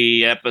in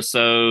the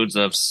episodes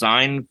of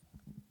Seinfeld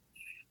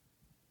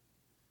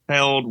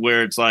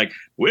where it's like,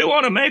 we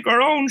want to make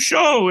our own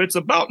show. It's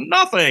about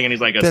nothing. And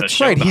he's like, that's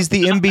right. He's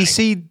the nothing.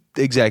 NBC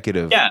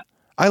executive. Yeah.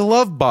 I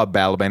love Bob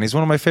Balaban. He's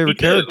one of my favorite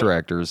character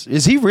actors.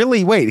 Is he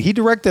really? Wait, he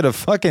directed a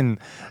fucking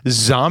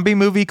zombie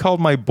movie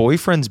called My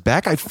Boyfriend's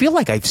Back? I feel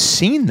like I've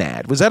seen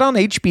that. Was that on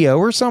HBO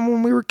or something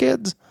when we were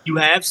kids? You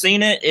have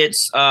seen it.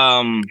 It's,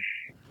 I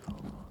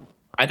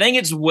think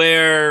it's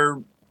where,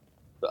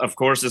 of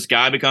course, this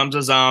guy becomes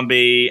a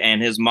zombie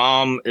and his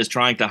mom is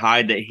trying to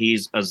hide that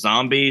he's a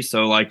zombie.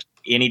 So, like,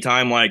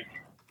 anytime, like,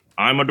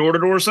 I'm a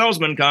door-to-door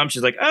salesman comes,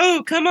 she's like,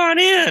 oh, come on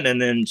in.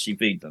 And then she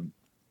feeds him.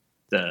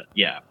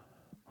 Yeah.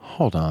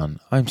 Hold on.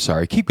 I'm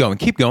sorry. Keep going.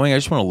 I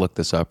just want to look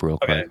this up real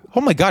quick. Okay.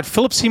 Oh, my God.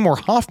 Philip Seymour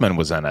Hoffman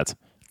was in it.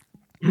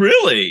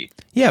 Really?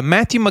 Yeah,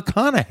 Matthew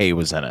McConaughey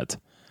was in it.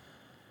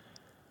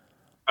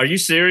 Are you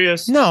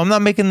serious? No, I'm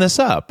not making this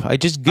up. I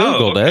just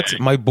Googled it.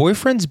 My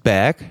Boyfriend's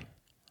Back.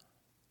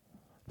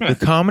 The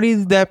comedy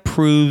that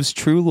proves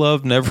true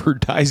love never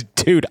dies.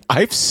 Dude,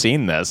 I've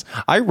seen this.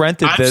 I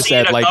rented this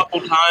at like a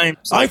couple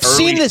times. I've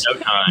seen this.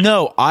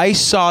 No, I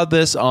saw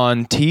this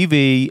on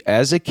TV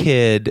as a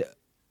kid,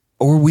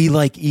 or we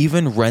like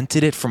even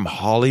rented it from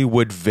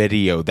Hollywood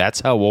Video. That's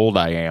how old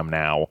I am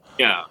now.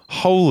 Yeah.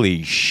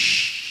 Holy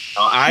shit.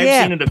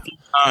 I've seen it a few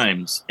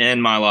times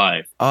in my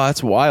life. Oh,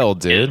 that's wild,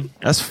 dude.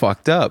 That's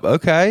fucked up.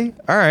 Okay.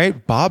 All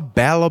right. Bob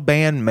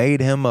Balaban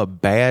made him a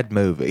bad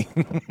movie.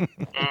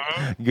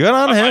 Good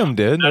on him,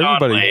 dude.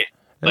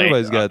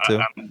 Everybody's got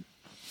to.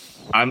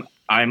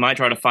 I might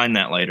try to find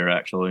that later,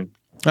 actually.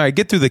 All right,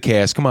 get through the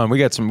cast. Come on, we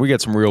got some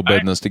real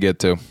business to get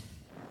to.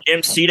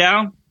 Jim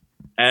Seadow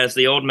as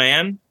the old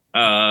man,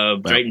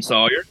 Drayton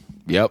Sawyer.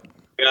 Yep.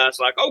 Guy's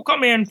like, oh,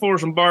 come in for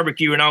some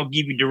barbecue and I'll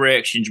give you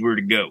directions where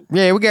to go.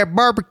 Yeah, we got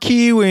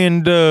barbecue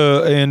and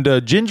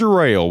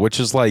ginger ale, which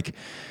is like,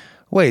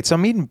 wait, so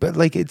I'm eating, but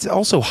like it's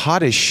also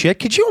hot as shit.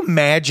 Could you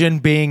imagine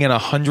being in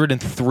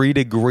 103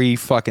 degree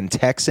fucking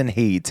Texan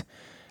heat,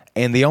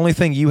 and the only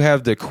thing you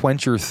have to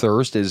quench your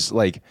thirst is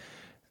like,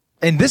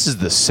 and this is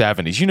the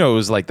 70s. You know, it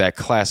was like that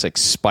classic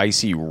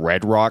spicy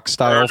Red Rock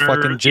style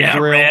fucking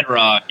ginger ale. Red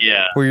Rock,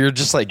 yeah. Where you're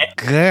just like,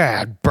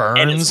 God, burns.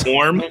 And it's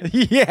warm.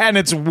 Yeah, and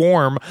it's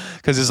warm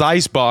because his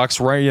ice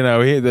box, right? You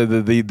know,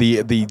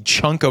 the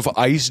chunk of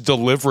ice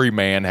delivery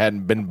man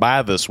hadn't been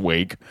by this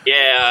week.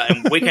 Yeah,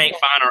 and we can't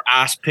find our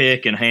ice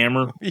pick and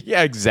hammer.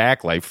 Yeah,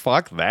 exactly.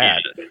 Fuck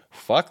that. Yeah.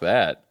 Fuck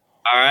that.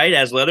 All right,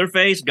 as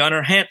Leatherface,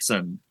 Gunnar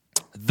Hansen.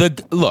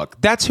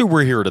 Look, that's who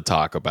we're here to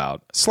talk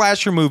about.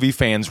 Slasher movie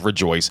fans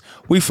rejoice.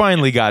 We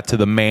finally got to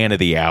the man of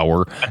the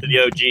hour. The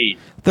OG.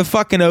 The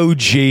fucking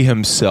OG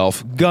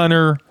himself,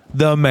 Gunnar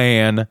the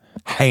Man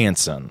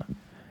Hansen.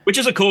 Which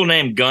is a cool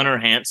name, Gunnar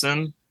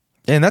Hansen.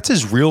 And that's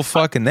his real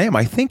fucking name.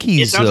 I think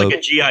he's... It sounds like a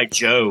G.I.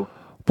 Joe.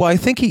 Well, I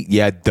think he...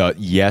 Yeah,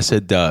 yes,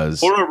 it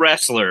does. Or a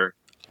wrestler.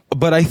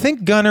 But I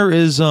think Gunnar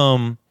is...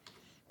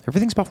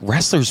 Everything's about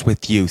wrestlers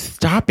with you.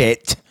 Stop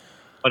it.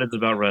 What is it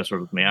about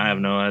wrestlers with me? I have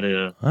no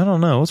idea. I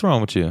don't know. What's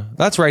wrong with you?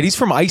 That's right. He's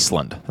from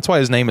Iceland. That's why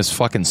his name is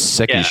fucking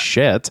sick as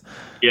shit.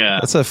 Yeah.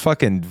 That's a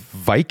fucking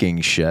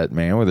Viking shit,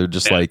 man, where they're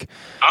just like...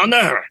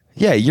 Honor.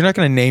 Yeah, you're not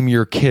going to name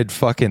your kid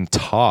fucking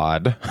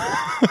Todd.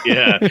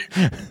 Yeah.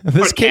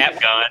 This or kid,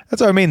 Capgun.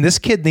 That's what I mean. This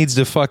kid needs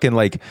to fucking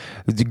like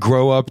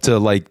grow up to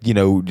like, you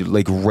know,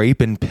 like rape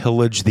and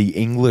pillage the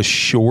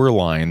English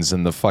shorelines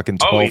in the fucking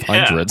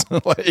 1200s. Oh, yeah.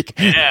 Like,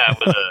 yeah,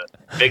 with a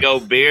big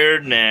old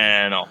beard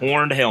and a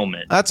horned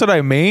helmet. That's what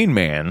I mean,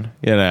 man.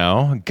 You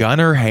know,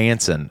 Gunnar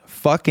Hansen,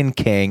 fucking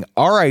king.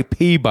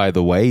 R.I.P. By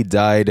the way,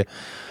 died.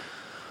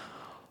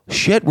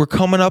 Shit, we're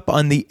coming up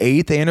on the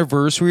 8th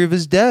anniversary of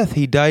his death.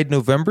 He died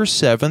November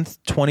 7th,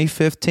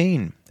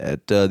 2015,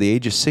 at the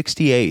age of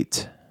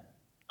 68.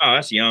 Oh,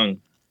 that's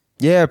young.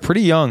 Yeah,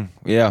 pretty young.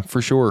 Yeah,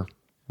 for sure.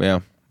 Yeah.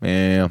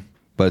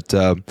 But,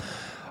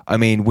 I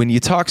mean, when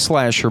you talk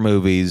slasher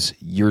movies,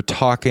 you're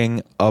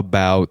talking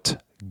about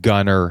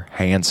Gunnar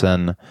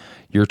Hansen.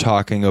 You're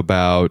talking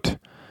about,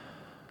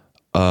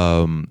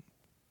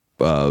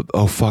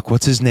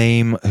 what's his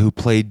name? Who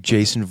played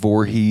Jason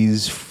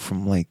Voorhees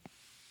from, like,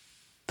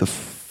 the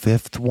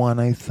fifth one,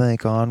 I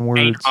think,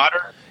 onwards.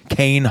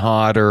 Kane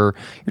Hodder.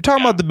 You're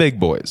talking about the big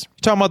boys.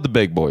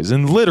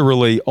 And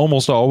literally,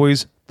 almost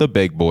always, the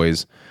big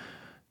boys.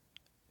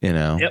 You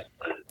know? Yep.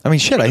 I mean,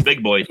 shit. The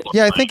big boys.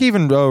 Yeah, I think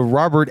even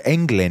Robert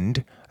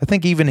Englund, I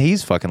think even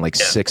he's fucking like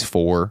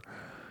 6'4".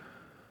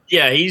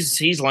 Yeah,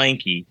 he's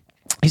lanky.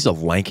 He's a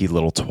lanky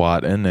little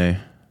twat, isn't he?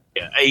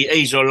 Yeah,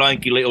 he's a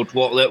lanky little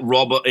twat, that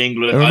Robert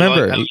Englund.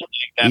 Remember,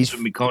 he's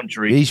from my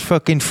country. He's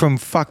fucking from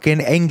fucking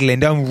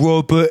England. I'm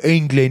Robert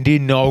England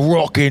in the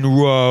rock and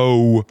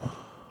roll.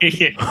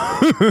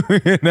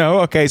 You know?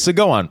 Okay, so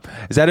go on.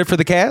 Is that it for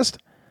the cast?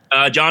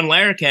 John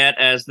Larroquette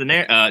as the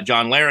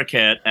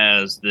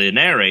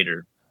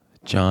narrator.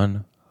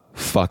 John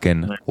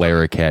fucking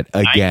Larroquette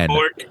again.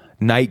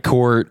 Night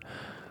Court.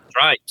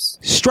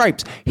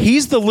 Stripes.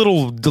 He's the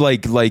little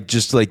like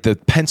just like the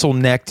pencil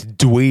necked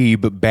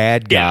dweeb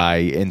bad guy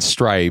in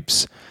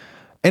Stripes.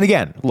 And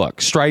again,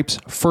 look, Stripes.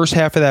 First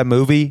half of that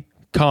movie,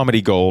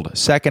 comedy gold.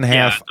 Second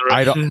half,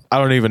 I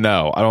don't even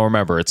know. I don't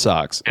remember. It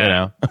sucks. You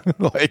know,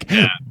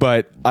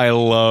 but I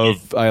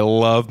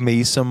love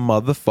me some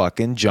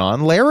motherfucking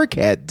John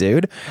Larroquette,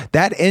 dude.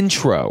 That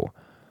intro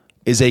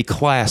is a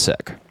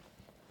classic.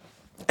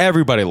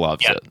 Everybody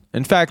loves it.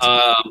 In fact,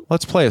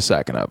 let's play a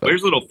second of it.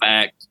 Here's a little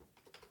fact.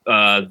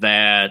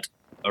 That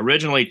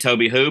originally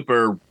Toby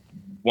Hooper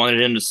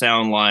wanted him to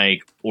sound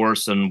like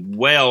Orson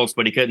Welles,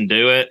 but he couldn't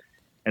do it.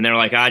 And they're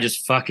like,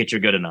 just fuck it,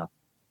 you're good enough.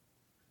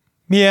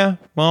 Yeah,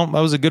 well, that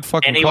was a good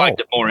fucking call. And he liked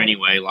it more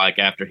anyway, like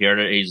after he heard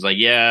it. He's like,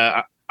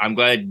 yeah, I'm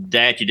glad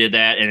that you did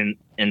that and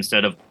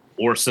instead of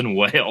Orson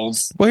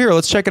Welles. Well, here,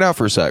 let's check it out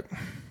for a sec.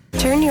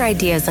 Turn your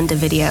ideas into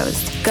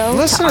videos. Go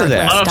Listen to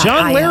that.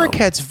 John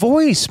Larroquette's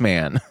voice,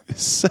 man.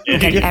 So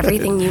get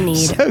everything you need.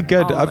 So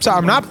good.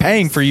 I'm not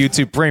paying for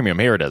YouTube Premium.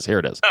 Here it is.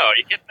 Oh,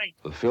 you kidding me?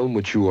 The film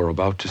which you are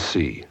about to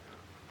see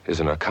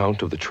is an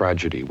account of the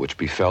tragedy which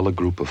befell a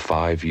group of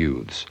 5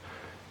 youths.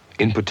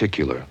 In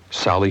particular,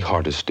 Sally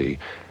Hardesty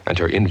and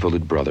her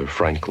invalid brother,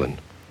 Franklin.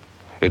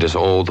 It is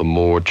all the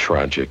more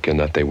tragic in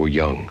that they were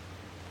young.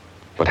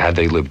 But had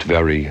they lived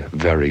very,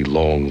 very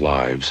long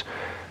lives,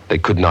 they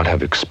could not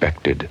have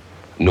expected,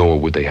 nor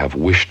would they have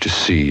wished to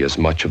see as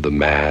much of the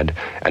mad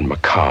and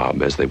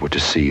macabre as they were to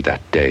see that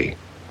day.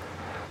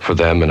 For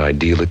them, an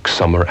idyllic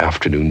summer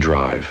afternoon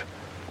drive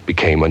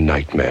became a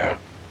nightmare.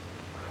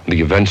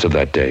 The events of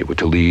that day were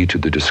to lead to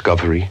the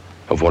discovery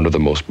of one of the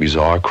most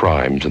bizarre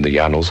crimes in the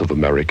annals of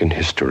American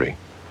history,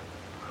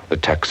 the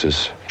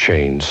Texas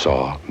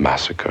Chainsaw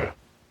Massacre.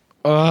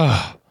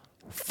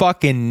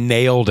 Fucking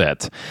nailed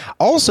it.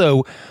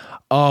 Also,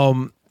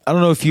 I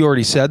don't know if you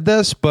already said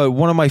this, but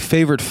one of my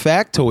favorite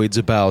factoids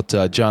about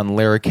John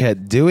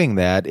Larroquette doing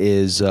that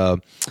is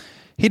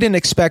he didn't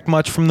expect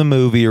much from the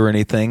movie or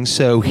anything,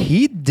 so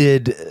he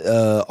did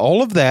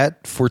all of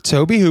that for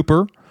Tobe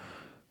Hooper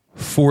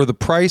for the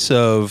price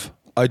of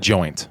a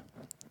joint.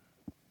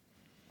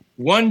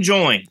 One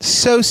joint.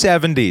 So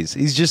 70s.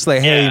 He's just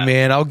like, hey,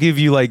 man, I'll give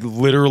you like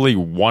literally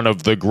one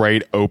of the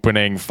great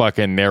opening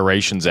fucking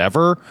narrations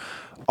ever.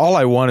 All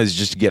I want is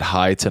just to get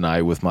high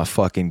tonight with my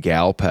fucking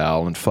gal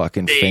pal and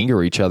fucking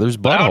finger each other's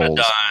buttholes.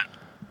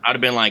 I'd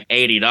have been like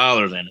 $80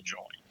 in a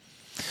joint.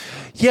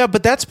 Yeah,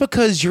 but that's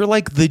because you're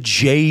like the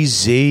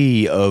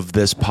Jay-Z of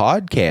this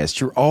podcast.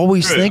 You're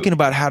always thinking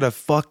about how to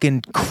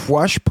fucking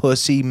crush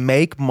pussy,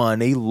 make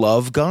money,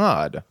 love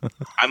God.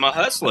 I'm a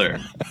hustler.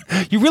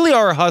 You really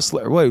are a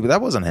hustler. Wait, that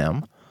wasn't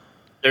him.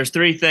 There's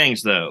three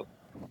things, though.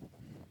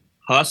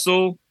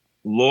 Hustle,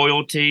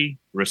 loyalty,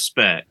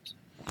 respect.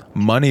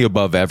 Money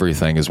above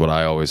everything is what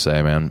I always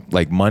say, man.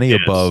 Like money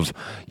above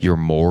your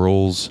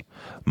morals,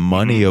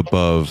 money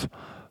above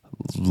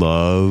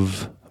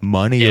love,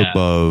 money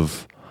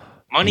above...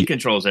 Money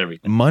controls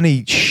everything.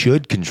 Money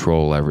should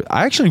control everything.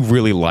 I actually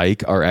really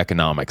like our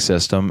economic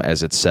system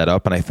as it's set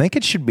up, and I think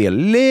it should be a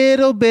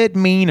little bit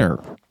meaner.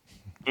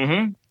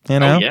 Mm-hmm. You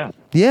know? Oh, yeah.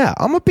 Yeah,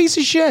 I'm a piece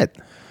of shit.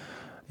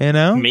 You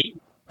know? Me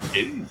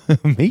too.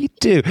 Me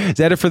too. Is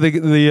that it for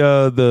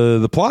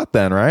the plot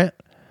then, right?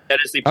 That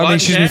is the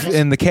plot.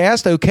 In the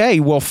cast? Okay.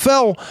 Well,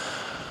 Phil,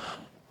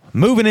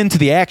 moving into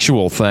the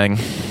actual thing.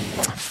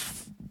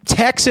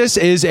 Texas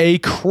is a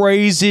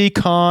crazy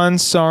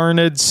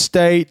consarned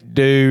state,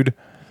 dude.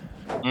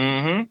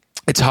 Mm-hmm.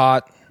 It's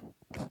hot.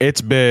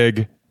 It's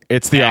big.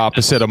 It's the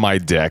opposite of my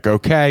dick,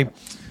 okay?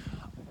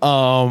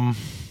 Yeah.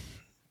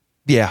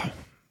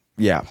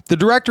 The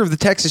director of the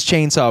Texas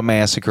Chainsaw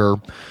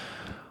Massacre,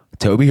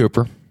 Tobe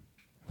Hooper,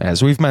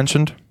 as we've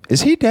mentioned,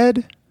 is he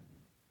dead?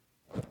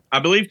 I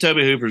believe Tobe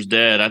Hooper's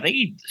dead. I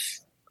think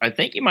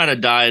he might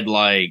have died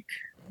like...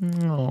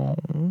 No.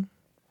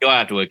 You'll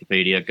have to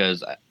Wikipedia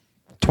because...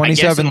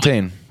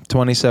 2017.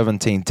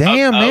 2017.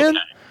 Damn, man.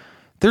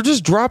 They're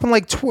just dropping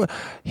like...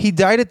 He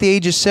died at the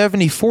age of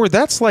 74.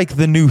 That's like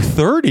the new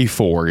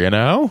 34, you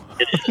know?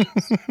 It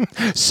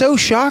is. So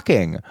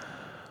shocking.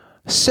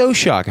 So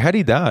shocking. How'd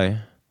he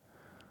die?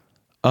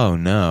 Oh,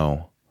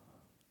 no.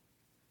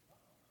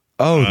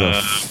 Oh,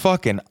 the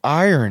fucking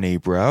irony,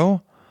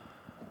 bro.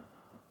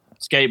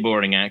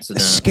 Skateboarding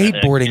accident.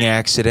 Skateboarding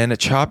accident. It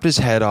chopped his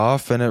head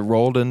off and it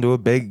rolled into a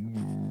big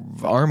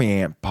army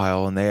ant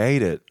pile and they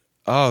ate it.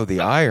 Oh, the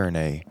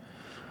irony.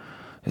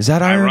 Is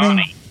that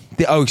irony?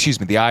 Excuse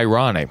me, the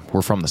irony.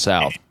 We're from the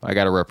South. I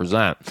got to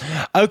represent.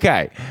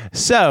 Okay,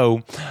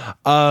 so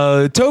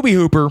Tobe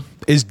Hooper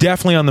is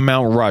definitely on the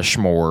Mount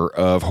Rushmore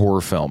of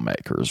horror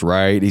filmmakers,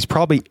 right? He's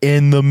probably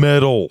in the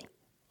middle,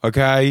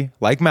 okay?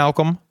 Like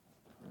Malcolm.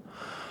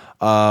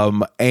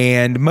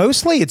 And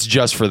mostly it's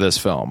just for this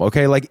film,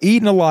 okay? Like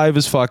Eaten Alive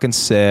is fucking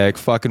sick.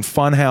 Fucking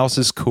Funhouse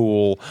is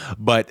cool.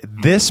 But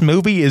this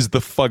movie is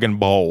the fucking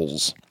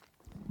balls.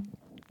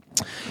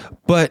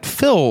 But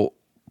Phil,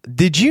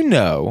 did you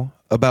know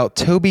about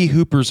Tobe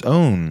Hooper's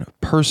own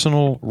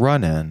personal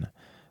run-in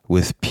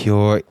with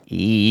pure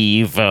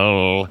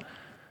evil?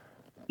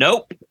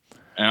 Nope.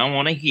 I don't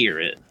want to hear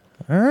it.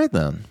 All right,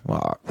 then.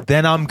 Well,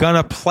 then I'm going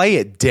to play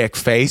it, dick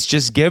face.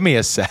 Just give me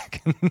a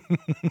second.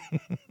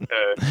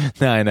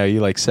 No, I know.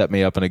 You, like, set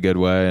me up in a good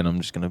way, and I'm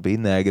just going to be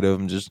negative.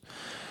 I'm just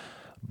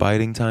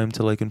biding time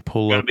till I can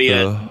pull up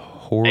the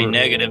horror. A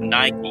negative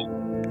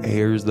NyQuil.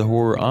 Here's the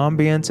horror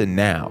ambience, and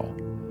now...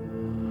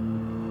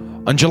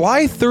 On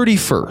July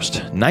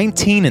 31st,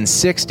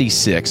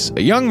 1966,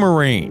 a young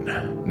Marine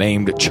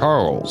named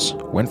Charles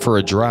went for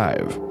a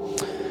drive.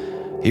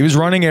 He was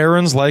running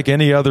errands like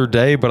any other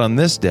day, but on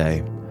this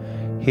day,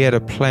 he had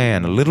a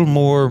plan a little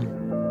more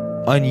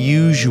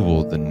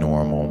unusual than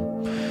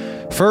normal.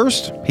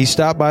 First, he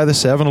stopped by the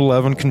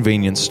 7-Eleven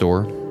convenience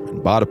store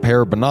and bought a pair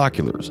of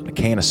binoculars and a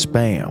can of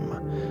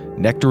Spam,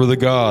 Nectar of the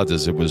Gods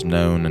as it was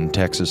known in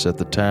Texas at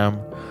the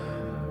time.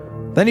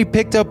 Then he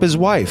picked up his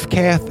wife,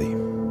 Kathy,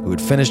 who had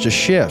finished a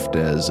shift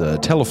as a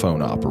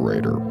telephone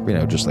operator, you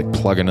know, just like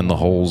plugging in the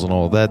holes and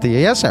all that.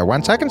 Yes, sir.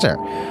 1 second, sir.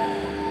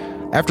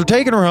 After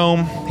taking her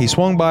home, he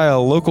swung by a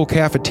local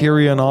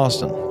cafeteria in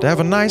Austin to have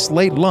a nice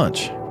late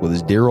lunch with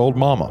his dear old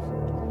mama.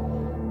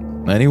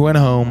 Then he went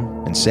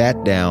home and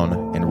sat down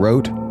and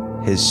wrote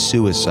his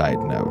suicide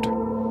note.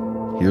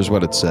 Here's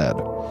what it said.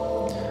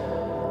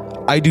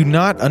 I do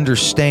not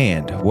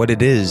understand what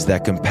it is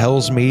that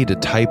compels me to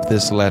type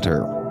this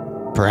letter.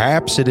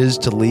 Perhaps it is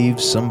to leave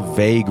some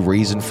vague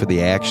reason for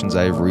the actions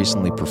I have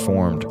recently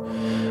performed.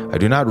 I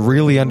do not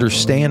really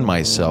understand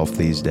myself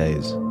these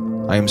days.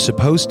 I am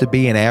supposed to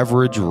be an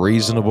average,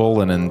 reasonable,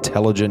 and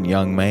intelligent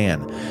young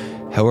man.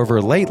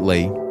 However,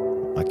 lately,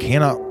 I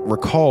cannot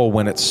recall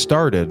when it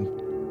started,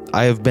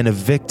 I have been a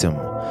victim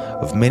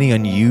of many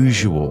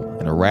unusual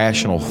and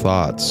irrational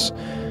thoughts.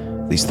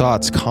 These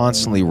thoughts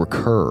constantly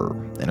recur,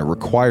 and it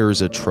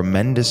requires a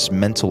tremendous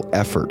mental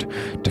effort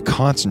to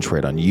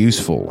concentrate on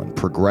useful and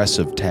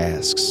progressive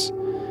tasks.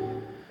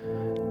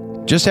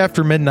 Just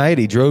after midnight,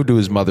 he drove to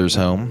his mother's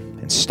home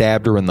and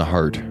stabbed her in the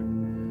heart.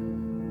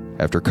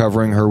 After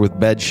covering her with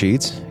bed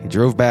sheets, he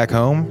drove back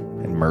home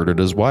and murdered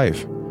his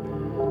wife.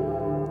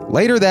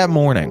 Later that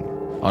morning,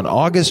 on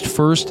August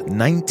 1st,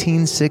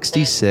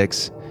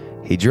 1966,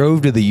 he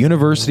drove to the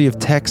University of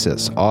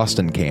Texas,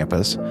 Austin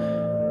campus,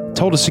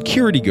 told a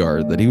security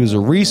guard that he was a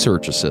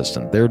research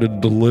assistant there to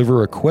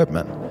deliver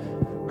equipment.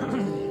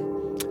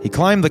 He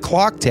climbed the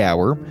clock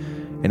tower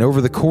and over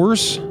the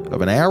course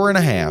of an hour and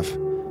a half,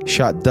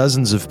 shot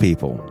dozens of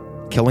people,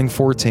 killing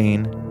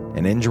 14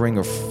 and injuring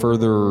a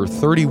further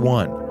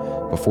 31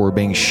 before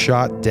being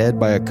shot dead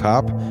by a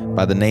cop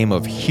by the name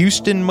of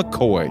Houston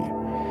McCoy.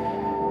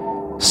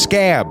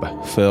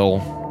 Scab,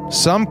 Phil.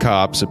 Some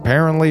cops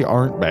apparently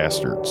aren't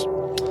bastards.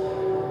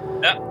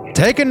 Yep.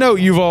 Take a note,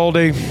 Uvalde.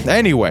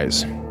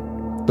 Anyways,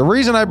 the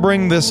reason I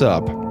bring this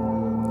up,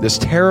 this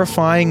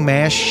terrifying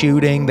mass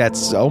shooting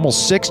that's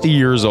almost 60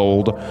 years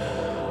old,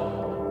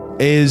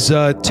 is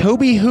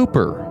Toby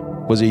Hooper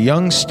was a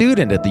young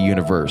student at the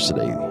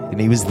university, and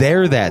he was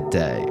there that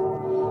day.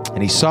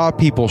 And he saw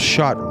people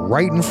shot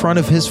right in front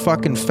of his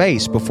fucking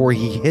face before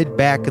he hid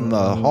back in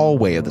the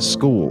hallway of the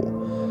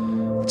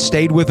school. It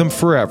stayed with him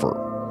forever.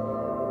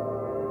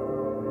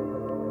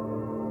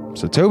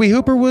 So Toby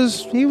Hooper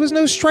was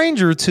no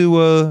stranger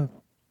to,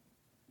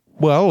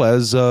 well,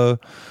 as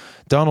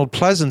Donald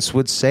Pleasance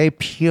would say,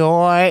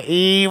 pure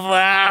evil.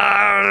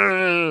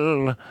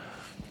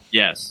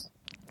 Yes.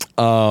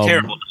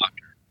 Terrible doctor.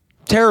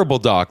 Terrible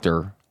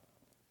doctor.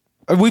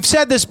 We've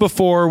said this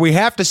before. We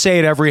have to say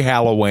it every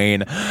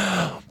Halloween.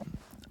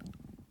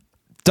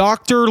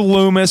 Dr.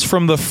 Loomis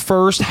from the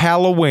first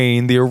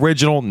Halloween, the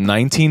original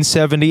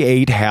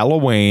 1978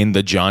 Halloween,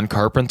 the John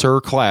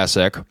Carpenter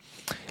classic,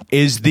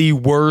 is the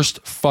worst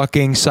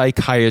fucking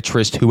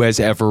psychiatrist who has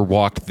ever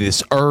walked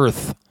this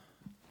earth.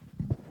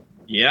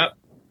 Yep.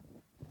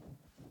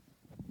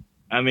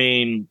 I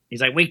mean, he's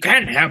like, we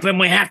can't help him.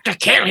 We have to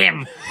kill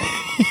him.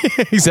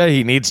 He said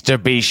he needs to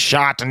be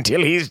shot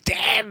until he's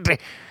dead.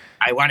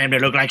 I want him to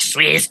look like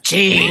Swiss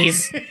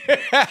cheese.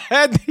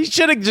 He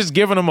should have just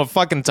given him a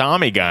fucking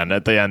Tommy gun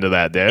at the end of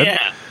that, dude.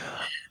 Yeah.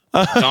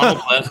 Donald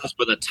Pleasance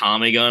with a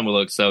Tommy gun would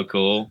look so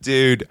cool.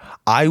 Dude,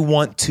 I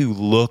want to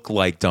look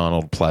like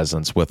Donald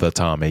Pleasance with a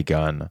Tommy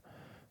gun.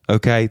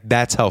 Okay?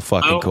 That's how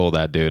fucking cool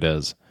that dude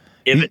is.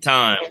 Give it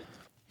time.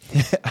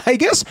 I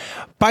guess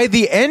by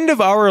the end of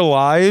our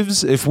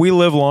lives, if we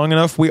live long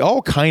enough, we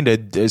all kind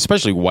of,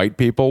 especially white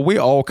people, we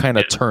all kind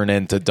of turn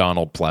into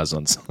Donald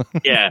Pleasance.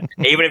 Yeah,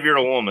 even if you're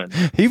a woman.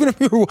 Even if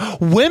you're,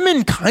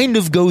 women kind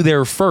of go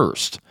there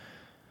first.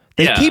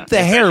 They keep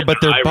the hair, but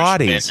their Irish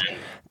bodies.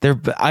 women.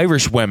 They're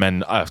Irish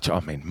women. I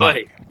mean,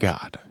 my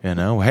God, you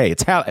know. Hey,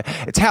 it's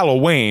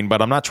Halloween,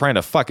 but I'm not trying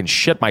to fucking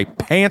shit my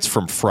pants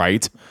from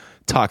fright.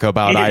 Talk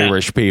about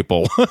Irish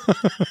people. Those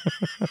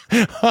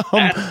are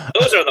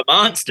the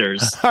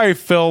monsters. All right,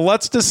 Phil,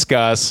 let's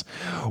discuss.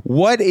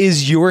 What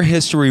is your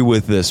history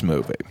with this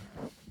movie?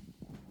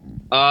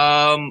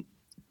 I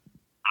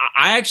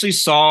actually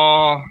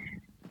saw...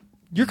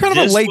 You're kind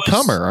of a late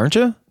comer, aren't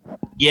you?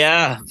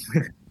 Yeah.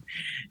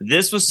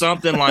 This was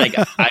something like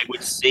I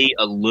would see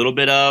a little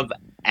bit of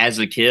as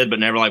a kid, but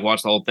never like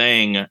watch the whole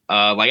thing.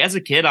 Like as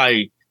a kid,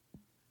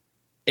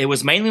 it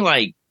was mainly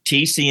like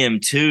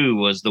TCM2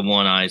 was the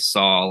one I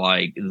saw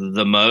like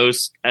the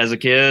most as a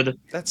kid.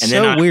 That's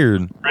so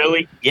weird.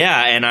 Really?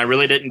 Yeah. And I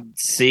really didn't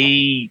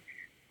see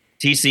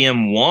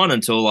TCM1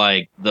 until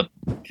like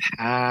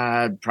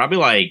probably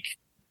like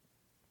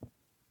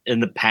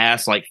in the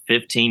past like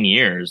 15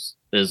 years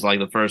is like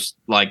the first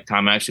like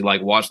time I actually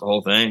like watched the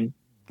whole thing.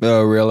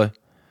 Oh, really?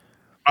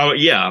 Oh,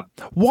 yeah.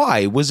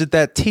 Why? Was it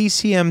that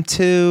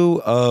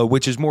TCM2,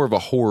 which is more of a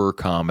horror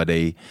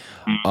comedy?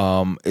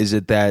 Is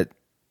it that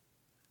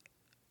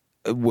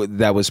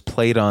was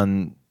played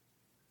on?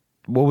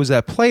 What was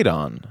that played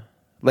on?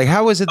 Like,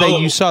 how is it that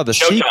you saw the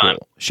Showtime.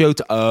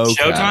 sequel?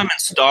 Okay. Showtime and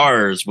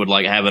Stars would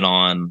like have it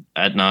on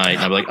at night. And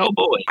I'd be like, oh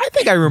boy. I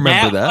think I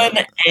remember that.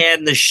 One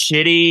and the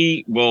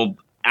shitty, well,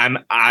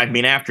 I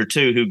mean, after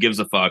two, who gives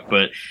a fuck?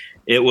 But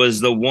it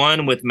was the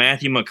one with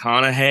Matthew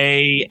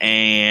McConaughey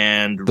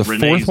and the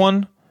fourth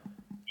one?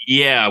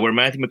 Yeah, where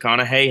Matthew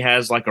McConaughey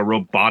has like a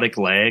robotic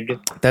leg.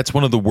 That's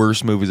one of the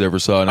worst movies I ever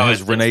saw. And it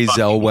has Renee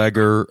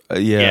Zellweger.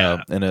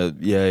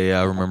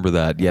 I remember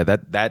that. Yeah,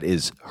 that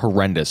is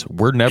horrendous.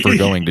 We're never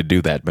going to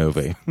do that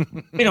movie.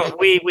 We don't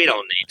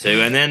need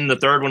to. And then the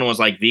third one was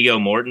like Viggo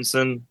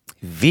Mortensen.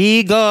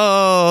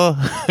 Vigo.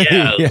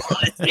 Yeah.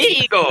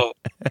 Vigo.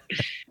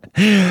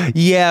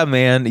 Yeah,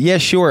 man. Yeah,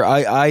 sure.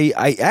 I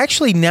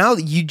actually, now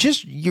that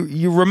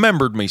you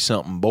remembered me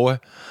something, boy.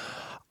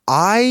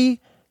 I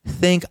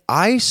think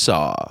I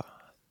saw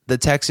the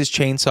Texas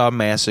Chainsaw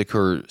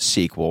Massacre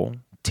sequel,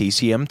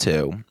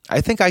 TCM2.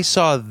 I think I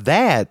saw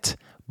that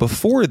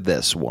before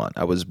this one.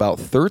 I was about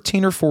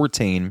 13 or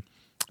 14, and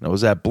I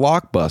was at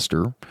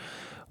Blockbuster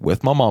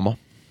with my mama,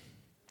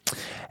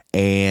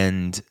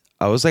 and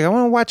I was like, I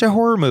want to watch a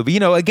horror movie. You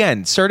know,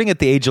 again, starting at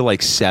the age of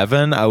like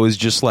 7, I was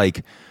just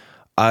like,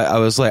 I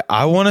was like,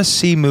 I want to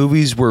see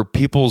movies where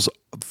people's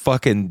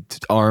fucking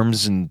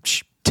arms and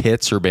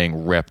tits are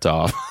being ripped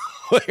off.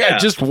 Like, I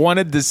just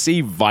wanted to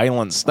see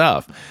violent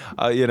stuff,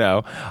 you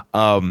know.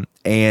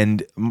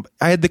 And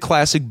I had the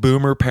classic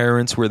boomer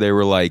parents where they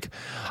were like,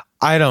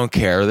 I don't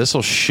care, this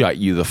will shut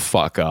you the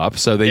fuck up.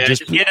 So they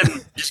just get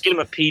him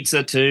a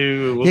pizza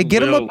too.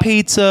 Get him a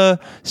pizza,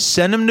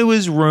 send him to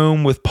his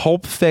room with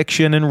Pulp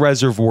Fiction and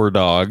Reservoir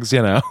Dogs,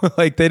 you know.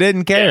 Like, they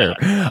didn't care.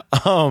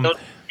 And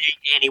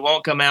he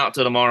won't come out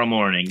till tomorrow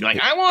morning.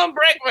 Like, I want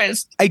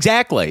breakfast.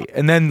 Exactly.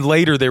 And then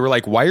later they were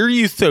like, why are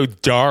you so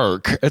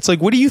dark? It's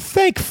like, what do you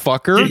think,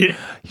 fucker?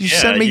 You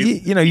sent me,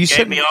 you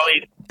sent me all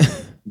these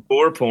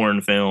gore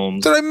porn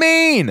films. That's what I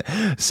mean.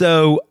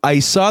 So I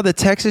saw the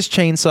Texas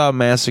Chainsaw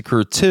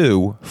Massacre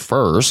 2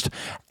 first,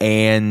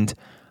 and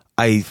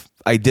I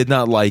did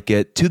not like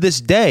it. To this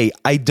day,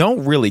 I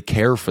don't really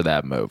care for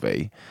that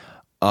movie.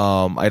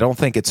 I don't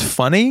think it's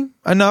funny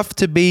enough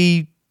to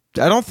be.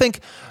 I don't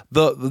think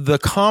the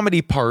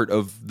comedy part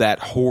of that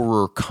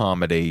horror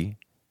comedy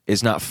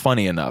is not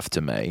funny enough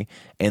to me,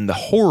 and the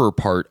horror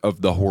part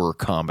of the horror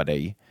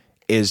comedy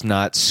is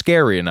not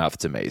scary enough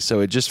to me.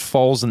 So it just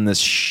falls in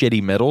this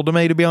shitty middle to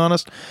me, to be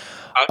honest.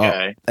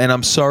 Okay. And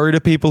I'm sorry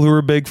to people who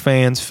are big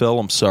fans, Phil.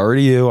 I'm sorry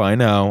to you. I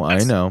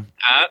know.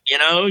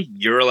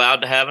 You're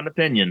allowed to have an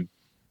opinion.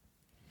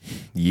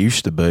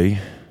 Used to be.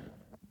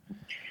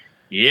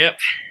 Yep.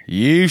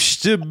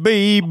 Used to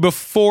be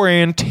before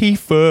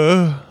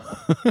Antifa.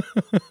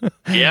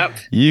 Yep.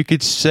 You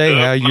could say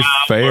how you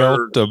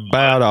felt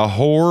about a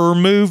horror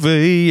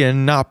movie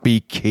and not be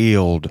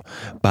killed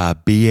by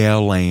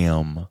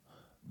BLM.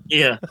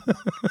 Yeah. And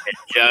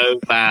Joe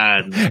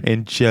Biden.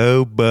 And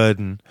Joe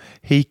Budden.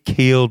 He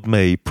killed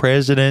me.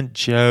 President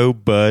Joe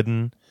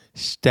Budden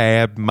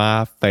stabbed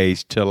my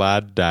face till I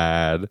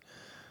died.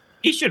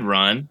 He should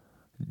run.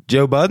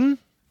 Joe Budden?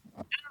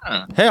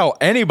 Yeah. Hell,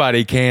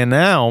 anybody can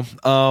now.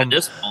 At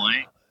this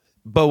point.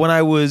 But when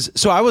I was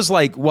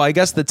like, well, I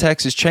guess the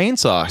Texas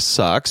Chainsaw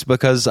sucks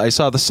because I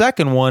saw the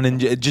second one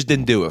and it just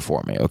didn't do it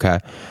for me. Okay.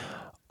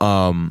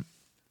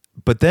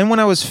 But then when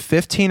I was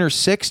 15 or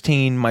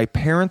 16, my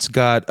parents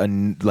got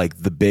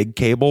the big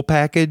cable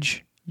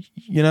package,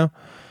 you know,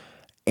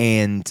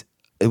 and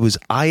it was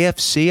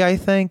IFC, I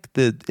think,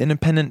 the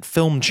Independent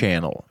Film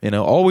Channel, you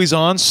know, always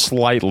on,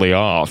 slightly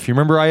off. You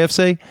remember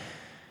IFC?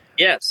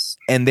 Yes.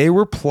 And they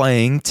were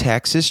playing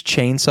Texas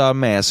Chainsaw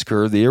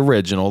Massacre, the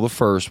original, the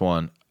first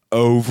one,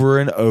 over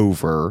and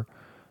over.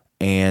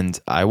 And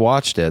I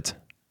watched it,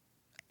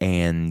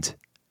 and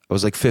I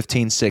was like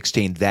 15,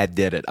 16. That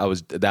did it.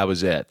 That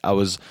was it.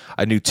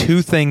 I knew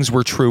two things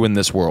were true in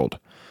this world.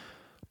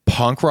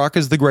 Punk rock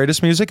is the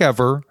greatest music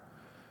ever.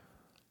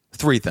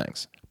 Three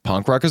things.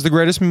 Punk rock is the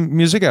greatest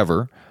music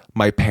ever.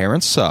 My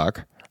parents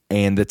suck.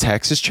 And the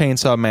Texas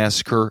Chainsaw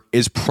Massacre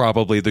is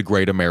probably the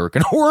great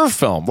American horror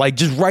film. Like,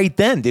 just right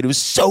then, dude. It was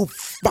so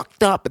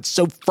fucked up. It's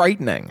so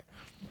frightening.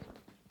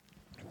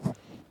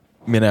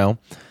 You know?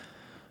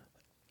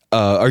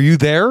 Are you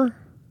there?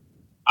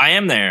 I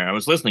am there. I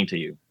was listening to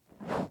you.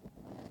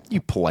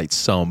 You polite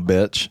son of a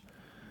bitch.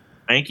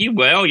 Thank you.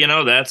 Well,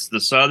 that's the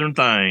Southern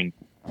thing.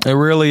 It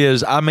really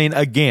is. I mean,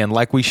 again,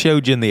 like we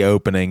showed you in the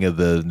opening of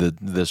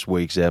this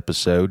week's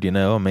episode,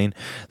 I mean,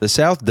 the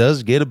South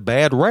does get a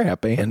bad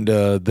rap, and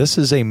this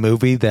is a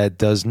movie that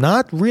doesn't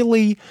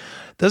really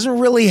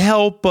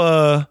help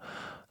our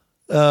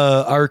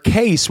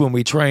case when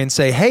we try and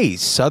say, hey,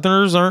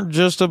 Southerners aren't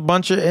just a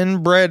bunch of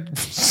inbred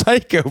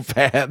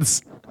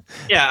psychopaths.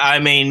 Yeah, I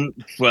mean,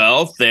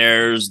 well,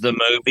 there's the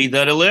movie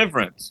The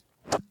Deliverance.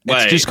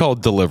 It's just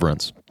called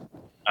Deliverance.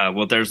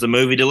 Well, there's the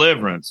movie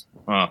Deliverance.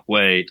 Oh,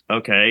 wait.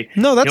 Okay.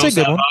 No, that's a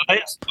good one.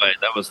 Wait,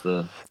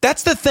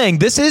 That's the thing.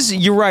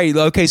 You're right.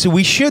 Okay, so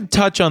we should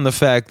touch on the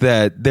fact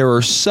that there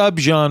are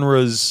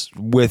subgenres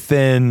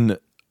within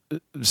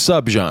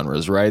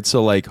subgenres, right?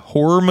 So, like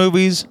horror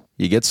movies,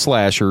 you get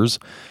slashers.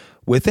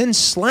 Within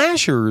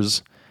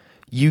slashers,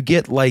 you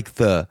get like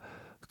the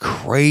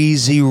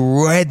crazy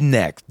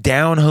redneck,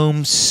 down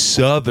home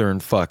Southern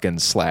fucking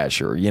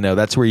slasher.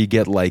 That's where you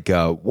get like,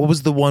 what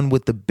was the one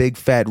with the big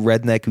fat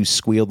redneck who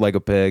squealed like a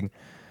pig?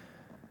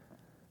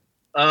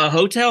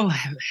 Hotel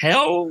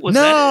Hell?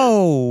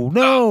 No.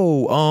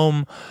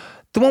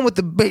 The one with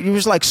it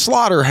was like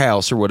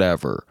Slaughterhouse or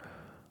whatever.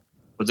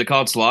 Was it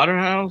called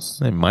Slaughterhouse?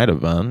 It might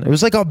have been. It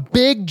was like a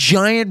big,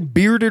 giant,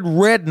 bearded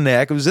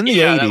redneck. It was in the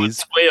 80s. That would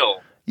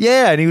squeal.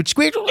 Yeah, and he would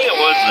squeal. I think it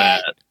was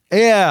that.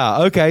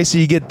 Yeah, okay, so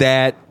you get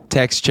that.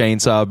 Texas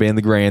Chainsaw being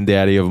the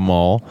granddaddy of them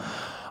all.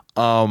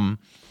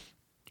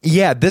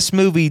 Yeah, this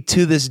movie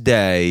to this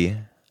day,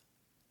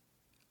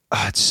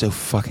 it's so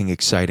fucking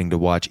exciting to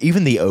watch.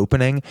 Even the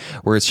opening,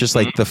 where it's just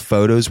like the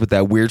photos with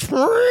that weird.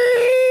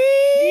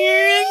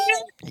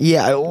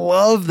 Yeah, I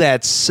love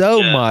that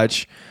so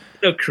much.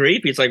 So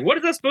creepy. It's like, what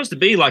is that supposed to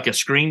be? Like a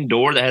screen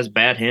door that has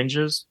bad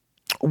hinges?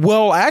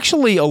 Well,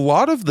 actually, a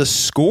lot of the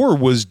score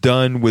was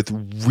done with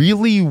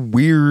really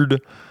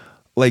weird,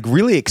 like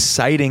really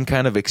exciting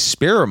kind of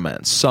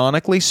experiments,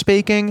 sonically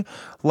speaking.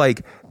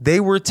 Like they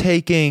were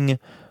taking,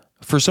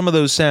 for some of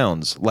those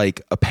sounds,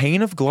 like a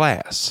pane of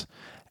glass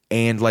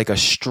and like a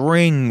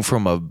string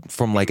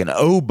from like an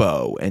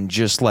oboe, and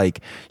just like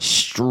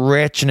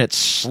stretching it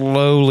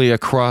slowly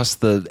across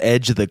the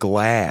edge of the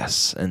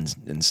glass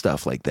and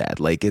stuff like that.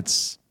 Like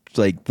it's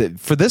like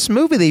for this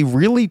movie they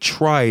really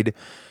tried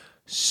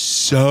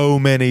so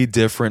many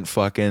different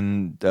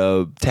fucking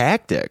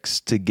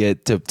tactics to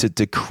get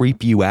to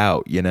creep you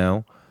out, you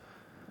know?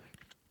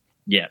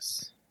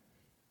 Yes.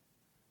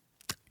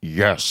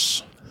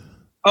 Yes.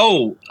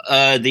 Oh,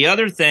 the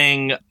other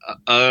thing,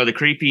 the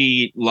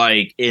creepy,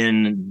 like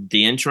in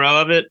the intro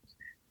of it,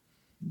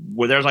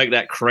 where there's like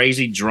that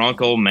crazy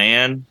drunk old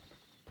man.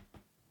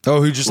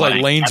 Oh, who just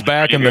like leans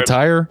back in the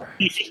tire?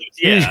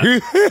 Yeah.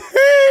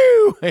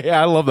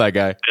 Yeah, I love that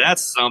guy.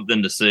 That's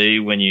something to see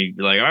when you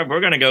like, all right, we're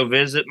going to go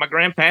visit my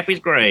grandpappy's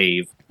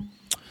grave.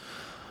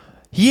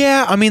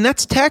 Yeah, I mean,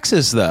 that's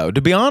Texas, though,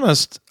 to be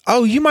honest.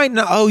 Oh, you might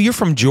know. Oh, you're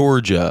from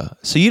Georgia,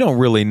 so you don't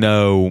really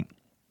know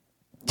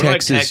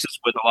Texas. Like Texas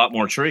with a lot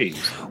more trees.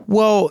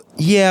 Well,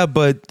 yeah,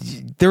 but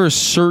there are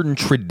certain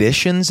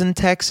traditions in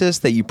Texas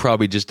that you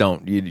probably just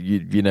don't,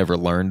 you never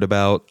learned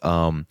about.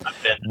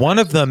 One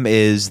of them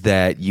is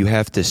that you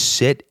have to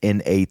sit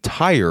in a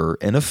tire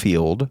in a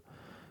field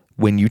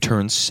when you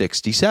turn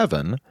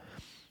 67,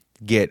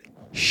 get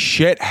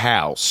shit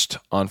housed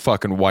on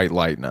fucking white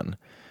lightning,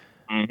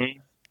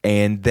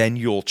 and then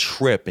you'll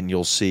trip and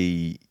you'll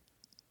see,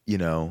 you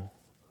know,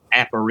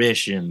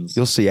 apparitions.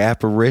 You'll see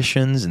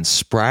apparitions and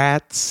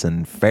sprats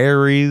and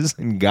fairies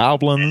and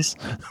goblins.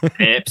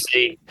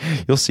 Pepsi.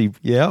 You'll see.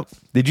 Yeah.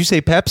 Did you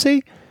say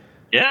Pepsi?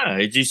 Yeah,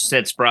 it just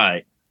said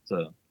Sprite.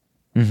 So.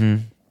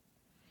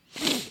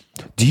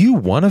 Do you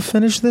want to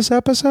finish this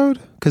episode?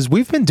 Because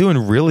we've been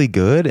doing really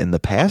good in the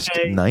past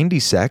 90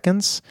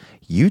 seconds.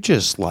 You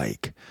just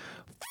like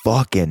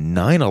fucking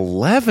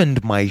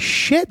 9/11'd my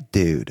shit,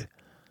 dude.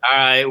 All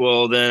right.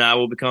 Well, then I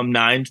will become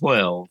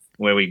 9/12.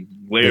 Where we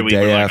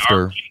day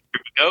after. Like, here we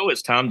go.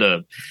 It's time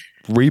to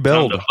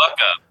rebuild. Time to buck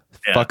up.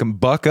 Yeah. Fucking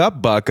buck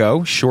up,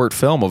 bucko. Short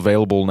film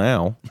available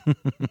now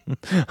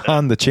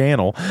on the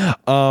channel.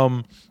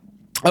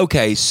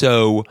 Okay,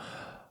 so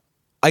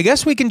I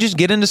guess we can just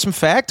get into some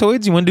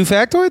factoids. You want to do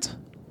factoids?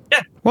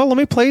 Yeah. Well, let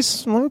me play.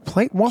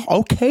 Well,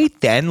 okay,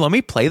 then let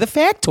me play the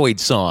factoid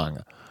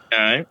song. All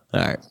right.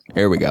 All right.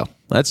 Here we go.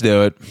 Let's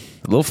do it.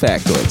 A little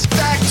factoids.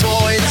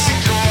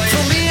 Factoids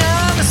from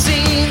behind the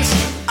scenes.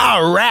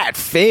 All right,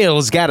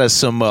 Phil's got us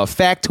some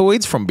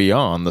factoids from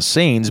beyond the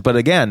scenes. But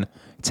again,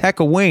 it's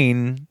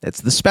Halloween. It's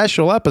the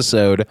special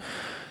episode.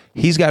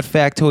 He's got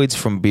factoids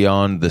from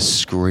beyond the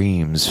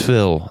screams.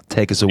 Phil,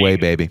 take us away,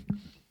 baby.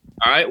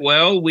 All right.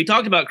 Well, we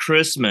talked about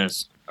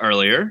Christmas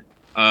earlier.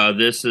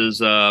 This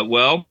is,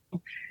 around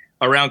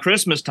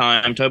Christmas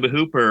time, Toby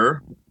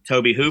Hooper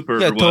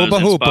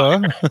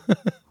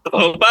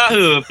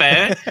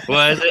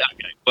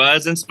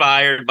was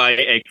inspired by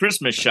a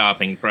Christmas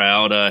shopping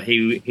crowd.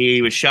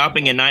 He was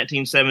shopping in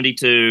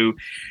 1972.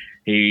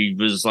 He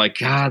was like,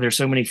 God, there's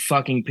so many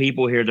fucking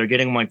people here. They're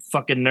getting on my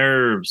fucking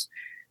nerves.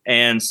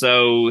 And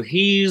so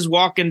he's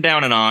walking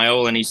down an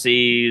aisle and he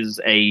sees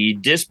a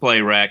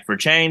display rack for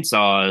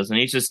chainsaws. And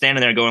he's just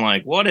standing there going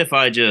like, what if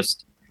I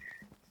just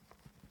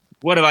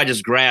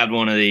grabbed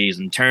one of these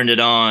and turned it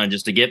on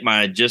just to get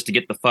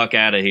the fuck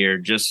out of here,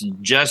 just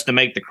to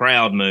make the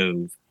crowd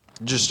move.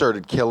 Just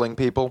started killing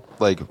people.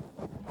 Like,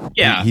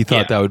 yeah, he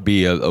thought that would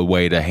be a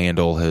way to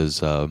handle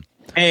his.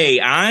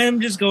 Hey,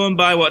 I'm just going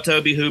by what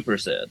Toby Hooper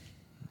said.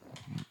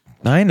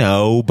 I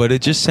know, but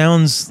it just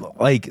sounds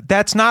like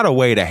that's not a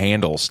way to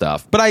handle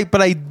stuff. But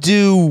I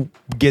do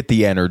get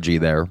the energy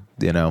there.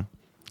 You know,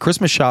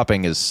 Christmas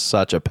shopping is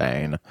such a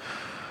pain.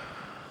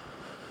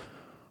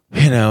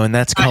 You know, and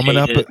that's coming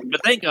up. But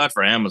thank God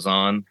for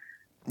Amazon.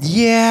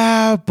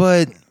 Yeah,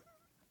 but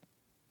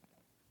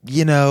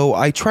you know,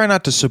 I try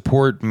not to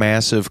support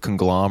massive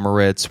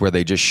conglomerates where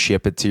they just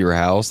ship it to your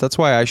house. That's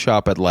why I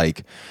shop at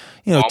like,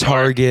 you know, Walmart.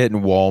 Target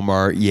and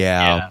Walmart.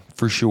 Yeah.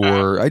 For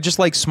sure. I just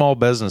like small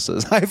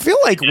businesses. I feel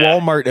like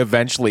Walmart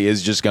eventually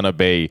is just going to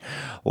be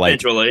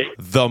like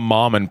the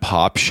mom and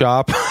pop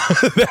shop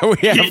that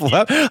we have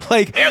left.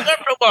 Like, here's up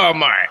to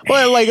Walmart.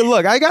 Well, like,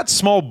 look, I got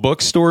small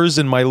bookstores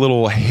in my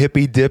little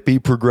hippy dippy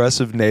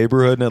progressive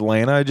neighborhood in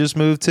Atlanta I just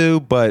moved to.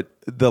 But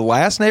the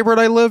last neighborhood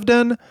I lived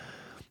in,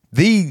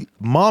 the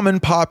mom and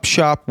pop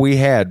shop we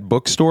had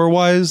bookstore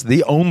wise,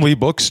 the only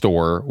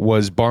bookstore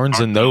was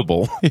Barnes and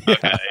Noble.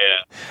 Yeah.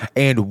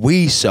 And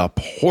we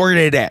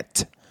supported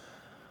it.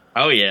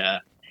 Oh,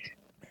 yeah.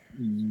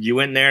 You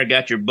went there,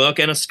 got your book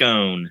and a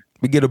scone.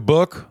 We get a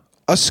book,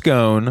 a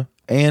scone,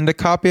 and a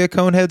copy of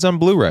Coneheads on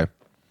Blu-ray.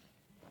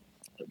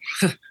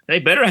 They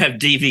better have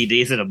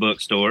DVDs at a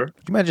bookstore. Can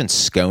you imagine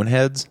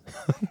Sconeheads?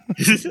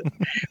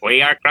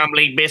 We are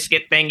crumbly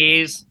biscuit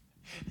thingies.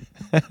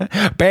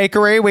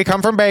 Bakery. We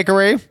come from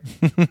bakery.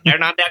 They're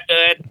not that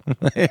good.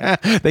 Yeah,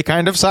 they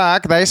kind of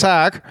suck. They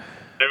suck.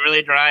 They're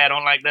really dry. I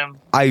don't like them.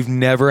 I've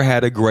never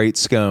had a great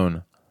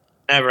scone.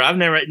 I've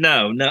never had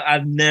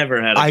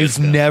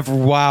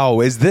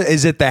Wow. Is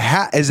it the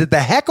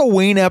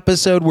Halloween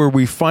episode where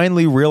we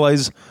finally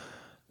realize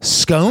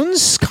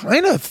Scones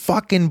kind of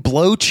fucking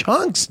blow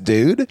chunks,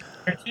 dude.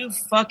 They're too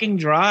fucking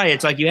dry.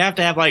 It's like you have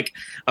to have like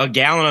a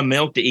gallon of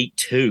milk to eat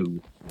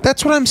 2.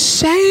 That's what I'm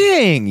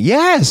saying.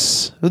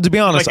 Yes. To be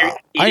honest, Like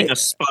you're eating a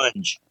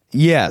sponge.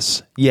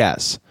 Yes.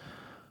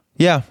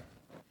 Yeah.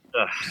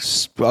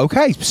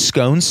 Okay.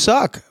 Scones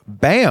suck.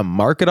 Bam.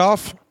 Mark it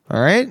off. All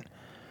right.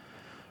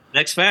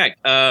 Next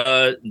fact.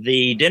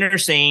 The dinner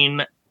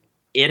scene,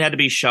 it had to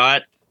be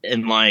shot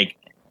in like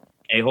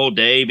a whole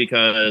day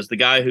because the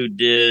guy who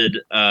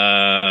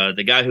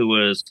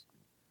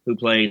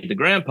played the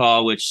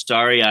grandpa, which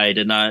sorry I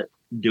did not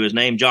do his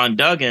name, John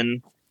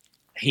Duggan,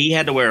 he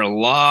had to wear a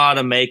lot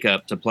of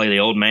makeup to play the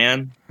old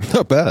man.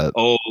 Not bad.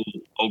 Old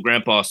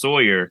Grandpa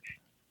Sawyer.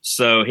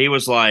 So he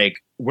was like,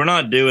 we're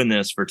not doing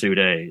this for 2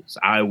 days.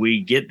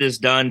 We get this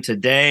done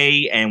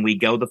today and we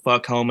go the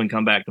fuck home and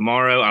come back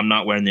tomorrow. I'm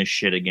not wearing this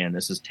shit again.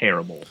 This is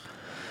terrible.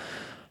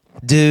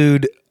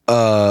 Dude,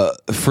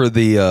 for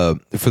the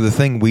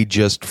thing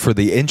for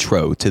the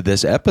intro to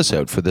this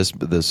episode, for this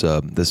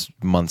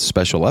month's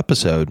special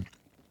episode,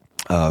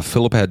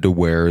 Philip had to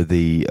wear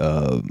the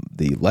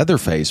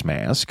Leatherface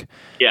mask.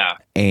 Yeah.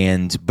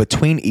 And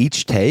between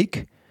each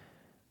take,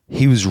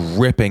 he was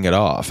ripping it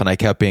off. And I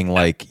kept being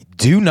like,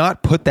 do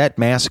not put that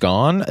mask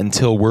on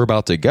until we're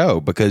about to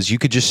go, because you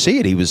could just see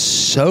it. He was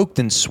soaked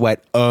in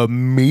sweat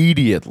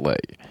immediately.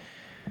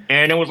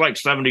 And it was like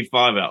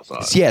 75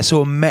 outside. Yeah,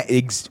 so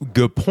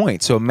good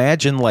point. So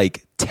imagine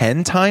like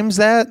 10 times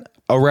that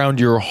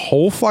around your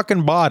whole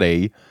fucking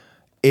body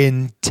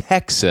in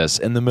Texas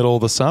in the middle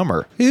of the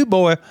summer. Hey,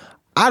 boy,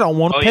 I don't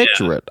want to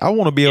picture it. I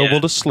want to be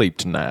able to sleep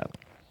tonight.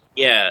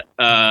 Yeah.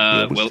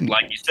 Well,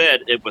 like you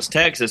said, it was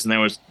Texas and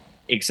there was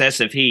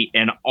excessive heat.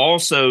 And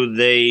also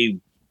they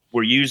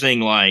were using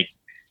like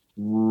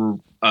for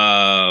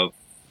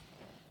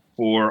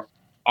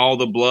all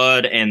the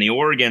blood and the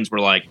organs were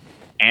like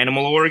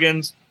animal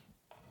organs,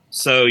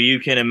 so you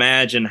can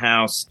imagine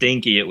how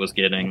stinky it was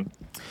getting.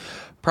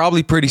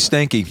 Probably pretty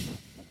stinky.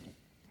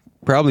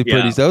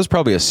 That was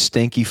probably a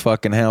stinky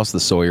fucking house,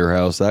 the Sawyer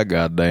house, that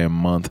goddamn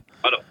month.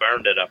 I'd have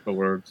burned it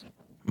afterwards.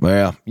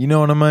 Yeah, you know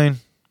what I mean?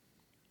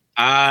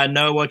 I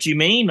know what you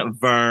mean,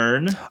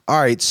 Vern. All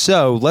right,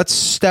 so let's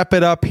step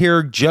it up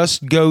here.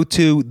 Just go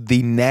to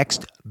the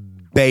next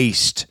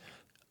based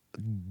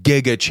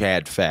Giga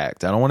Chad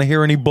fact. I don't want to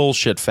hear any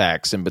bullshit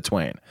facts in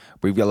between.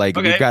 We've got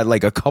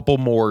like a couple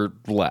more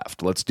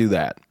left. Let's do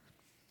that.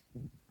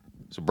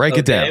 So break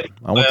it down.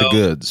 I want the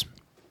goods.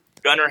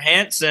 Gunnar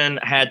Hansen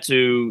had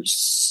to,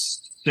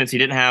 since he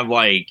didn't have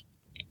like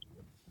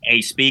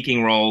a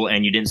speaking role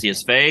and you didn't see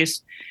his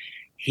face,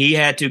 he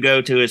had to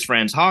go to his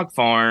friend's hog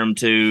farm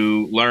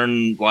to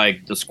learn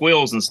like the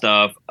squeals and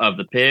stuff of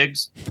the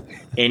pigs.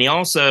 And he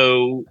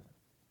also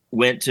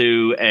went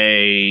to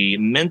a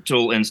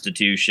mental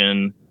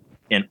institution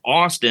in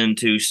Austin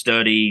to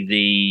study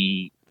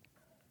the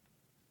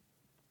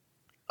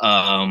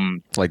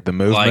like the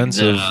movements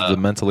of the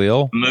mentally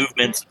ill?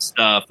 Movements and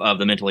stuff of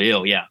the mentally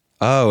ill, yeah.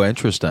 Oh,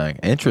 interesting.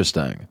 I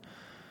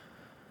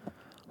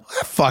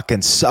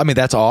mean,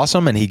 that's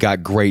awesome, and he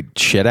got great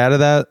shit out of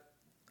that.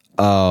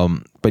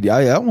 But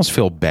I almost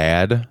feel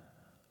bad.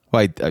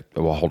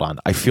 Well, hold on.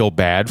 I feel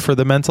bad for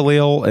the mentally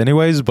ill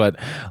anyways, but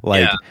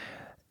like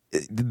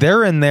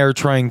they're in there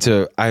trying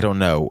to, I don't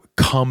know,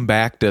 come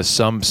back to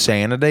some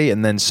sanity,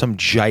 and then some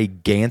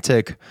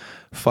gigantic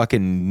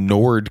fucking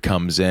Nord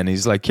comes in.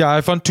 He's like, yeah, I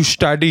want to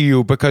study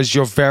you because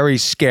you're very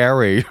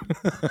scary.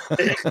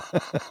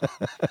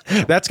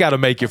 That's got to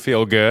make you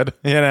feel good,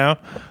 you know?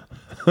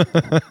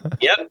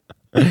 Yep.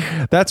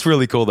 That's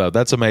really cool, though.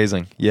 That's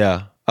amazing.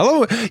 Yeah. I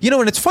love it. You know,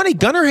 and it's funny,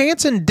 Gunnar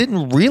Hansen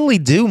didn't really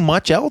do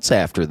much else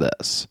after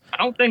this. I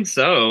don't think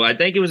so. I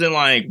think it was in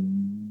like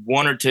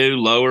one or two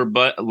low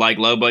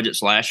budget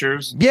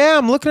slashers. Yeah,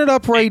 I'm looking it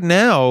up right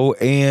now,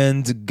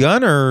 and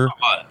Gunnar,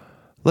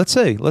 let's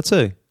see.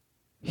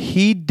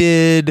 He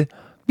did,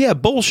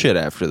 bullshit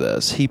after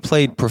this. He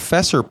played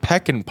Professor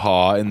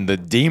Peckinpah in The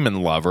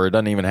Demon Lover. It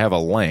doesn't even have a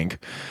link.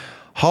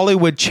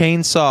 Hollywood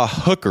Chainsaw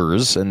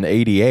Hookers in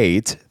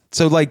 88.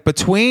 So, like,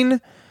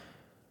 between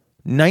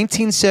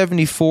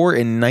 1974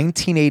 and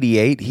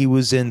 1988, he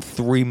was in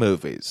 3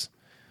 movies.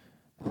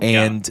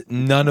 And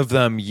none of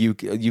them, you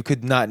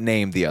could not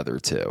name the other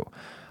 2.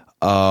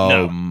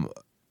 No.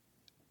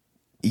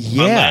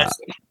 Yeah.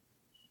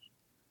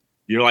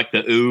 You're like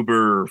the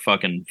Uber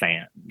fucking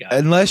fan guy.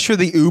 Unless you're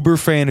the Uber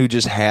fan who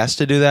just has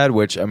to do that,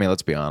 which, I mean,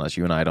 let's be honest,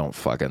 you and I don't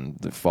fucking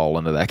fall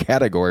into that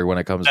category when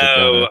it comes to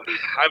Gunnar.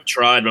 I've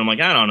tried, but I'm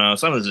like, I don't know.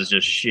 Some of this is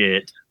just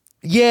shit.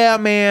 Yeah,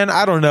 man,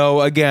 I don't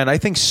know. Again, I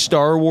think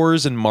Star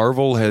Wars and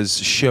Marvel has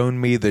shown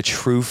me the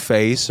true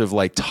face of,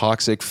 like,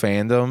 toxic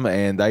fandom,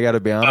 and I gotta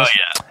be honest,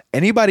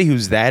 anybody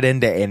who's that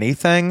into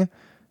anything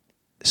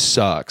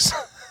sucks.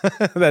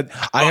 that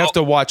I have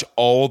to watch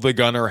all the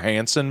Gunnar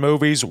Hansen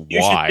movies. You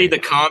Why? should see the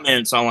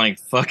comments on like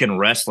fucking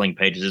wrestling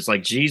pages. It's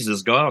like,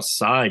 Jesus, go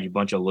outside, you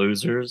bunch of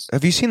losers.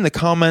 Have you seen the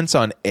comments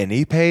on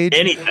any page?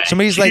 Anything.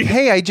 Somebody's like,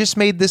 "Hey, I just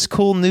made this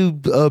cool new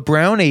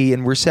brownie,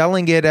 and we're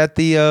selling it at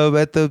the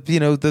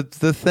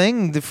the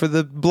thing for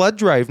the blood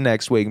drive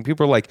next week." And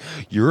people are like,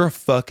 "You're a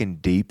fucking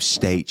deep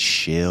state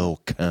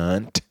shill,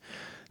 cunt."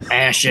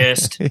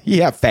 Fascist.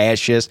 Yeah,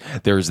 fascist.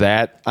 There's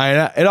that.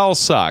 It all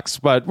sucks,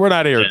 but we're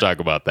not here to talk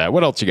about that.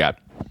 What else you got?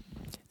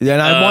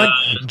 And I want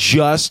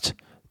just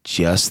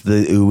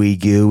the ooey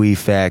gooey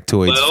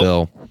factoids,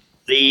 Phil.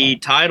 The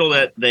title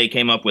that they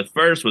came up with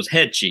first was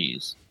Head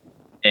Cheese,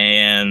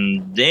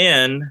 and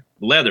then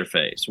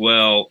Leatherface.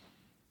 Well,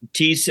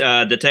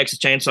 the Texas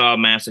Chainsaw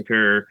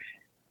Massacre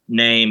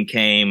name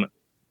came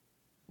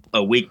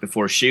a week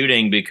before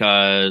shooting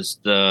because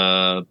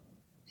they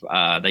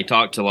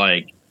talked to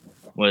like,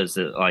 what is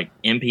it, like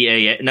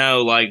MPAA?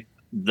 No, like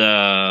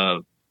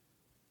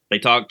they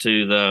talked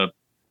to the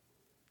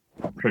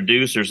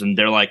producers and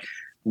they're like,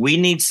 we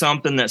need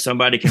something that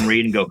somebody can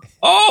read and go,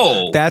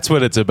 oh, that's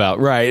what it's about,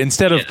 right?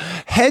 Instead of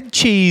Head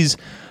Cheese.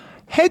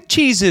 Head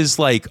Cheese is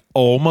like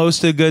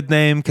almost a good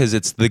name because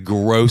it's the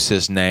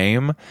grossest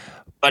name.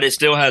 But it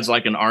still has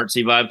like an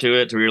artsy vibe to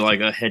it, to where you're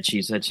like, oh, head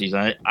cheese, head cheese.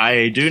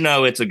 I do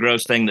know it's a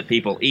gross thing that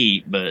people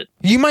eat, but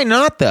you might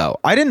not though.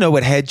 I didn't know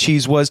what head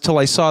cheese was till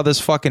I saw this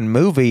fucking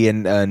movie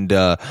and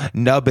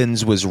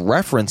Nubbins was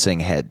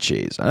referencing head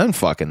cheese. I didn't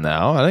fucking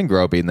know. I didn't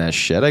grow up eating that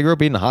shit. I grew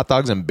up eating hot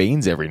dogs and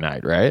beans every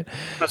night, right?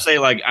 I say,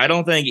 like, I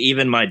don't think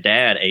even my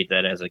dad ate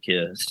that as a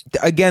kid.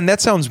 Again, that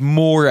sounds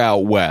more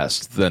out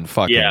west than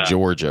fucking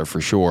Georgia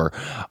for sure.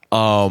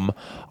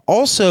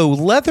 Also,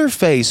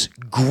 Leatherface,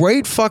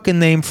 great fucking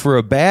name for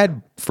a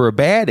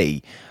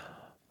baddie.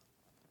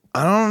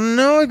 I don't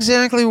know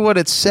exactly what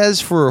it says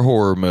for a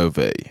horror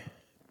movie,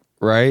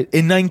 right?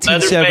 In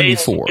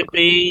 1974. Leatherface, you could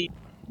be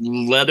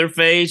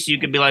Leatherface. You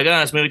could be like, oh,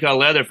 this movie called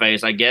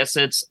Leatherface. I guess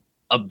it's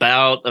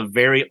about a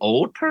very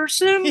old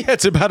person. Yeah,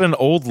 it's about an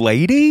old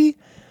lady.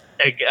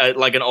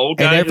 Like an old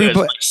guy who has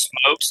like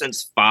smoked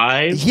since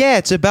 5. Yeah,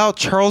 it's about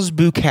Charles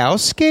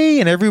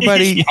Bukowski and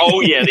everybody. Oh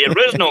yeah, the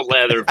original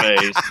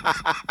Leatherface.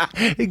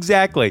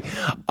 Exactly.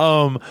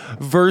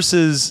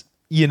 Versus,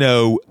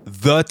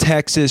 the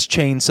Texas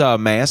Chainsaw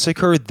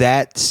Massacre.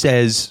 That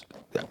says,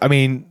 I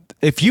mean,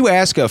 if you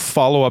ask a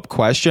follow-up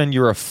question,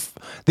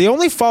 the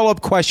only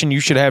follow-up question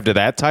you should have to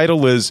that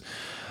title is,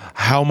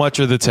 how much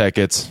are the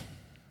tickets?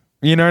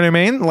 You know what I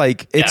mean?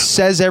 Like, it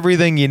says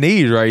everything you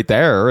need right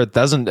there. It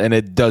doesn't, and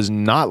it does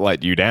not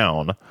let you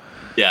down.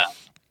 Yeah.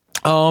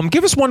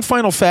 Give us one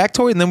final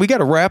factoid, and then we got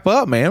to wrap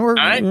up, man. All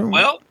right.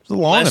 Well,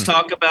 let's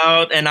talk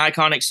about an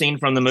iconic scene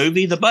from the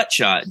movie, the butt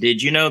shot.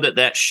 Did you know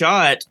that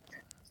shot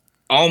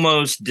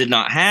almost did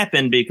not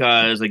happen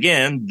because,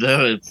 again,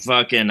 the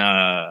fucking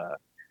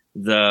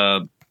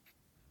the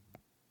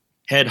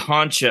head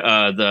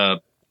honcho,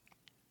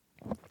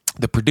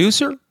 the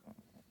producer,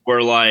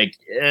 were like,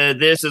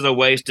 this is a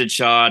wasted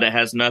shot. It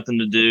has nothing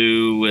to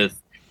do with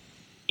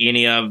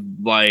any of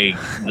like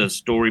the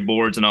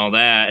storyboards and all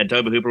that. And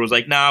Tobe Hooper was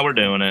like, nah, we're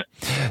doing it.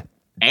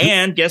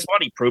 And guess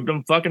what? He proved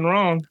him fucking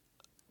wrong.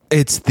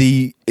 It's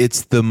the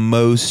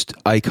most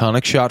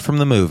iconic shot from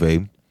the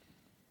movie.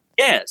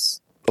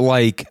 Yes.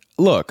 Like,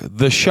 look,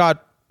 the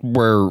shot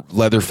where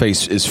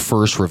Leatherface is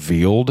first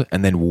revealed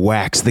and then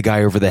whacks the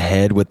guy over the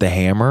head with the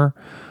hammer.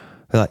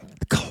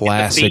 Like,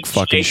 classic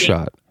fucking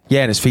shot.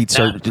 Yeah, and his feet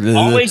start...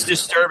 always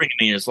disturbing to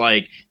me. It's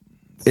like,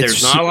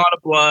 there's not a lot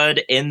of blood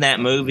in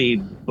that movie,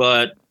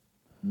 but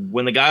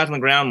when the guy's on the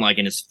ground, like,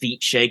 and his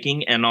feet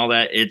shaking and all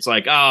that, it's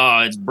like,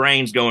 oh, his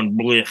brain's going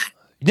blech.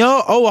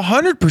 No,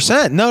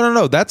 100%.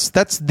 No.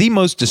 That's the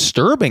most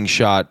disturbing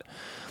shot.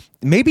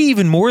 Maybe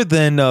even more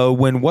than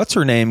when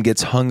what's-her-name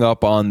gets hung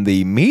up on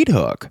the meat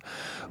hook.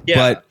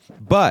 Yeah.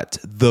 But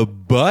the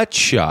butt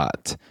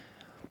shot...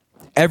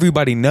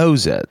 Everybody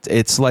knows it.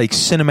 It's like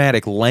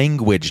cinematic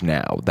language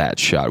now, that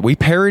shot. We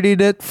parodied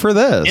it for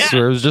this. Yeah.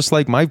 Where it was just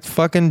like my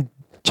fucking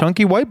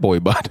chunky white boy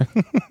butt.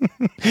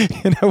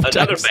 Another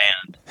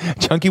band.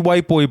 Chunky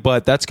white boy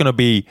butt. That's going to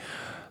be...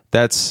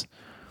 That's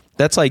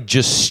like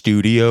just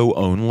studio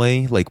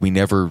only. Like, we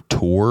never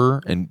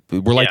tour. And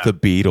we're like the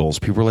Beatles.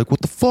 People are like,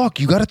 what the fuck?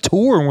 You got to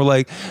tour. And we're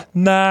like,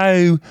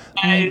 no.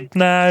 We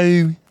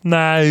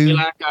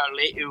like our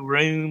little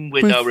room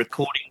with our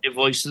recording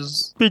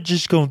devices. We're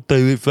just going to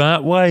do it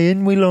that way,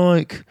 and we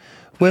like...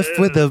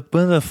 With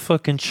the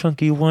fucking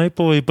chunky white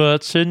boy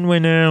butts, isn't we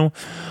now?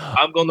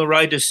 I'm going to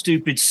write a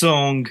stupid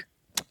song.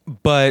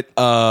 But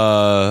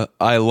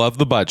I love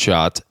the butt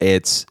shot.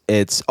 It's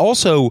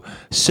also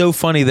so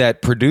funny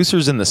that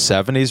producers in the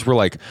 70s were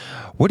like,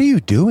 what are you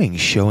doing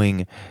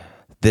showing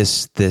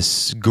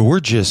this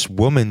gorgeous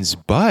woman's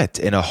butt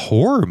in a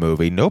horror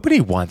movie?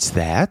 Nobody wants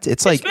that.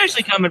 It's like,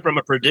 especially coming from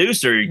a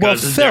producer. Well,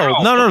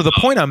 Phil, no. The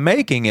point I'm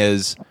making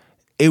is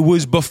it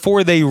was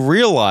before they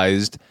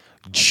realized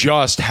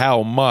just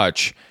how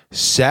much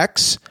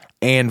sex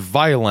and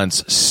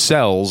violence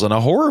sells in a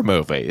horror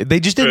movie. They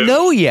just didn't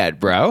know yet,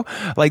 bro.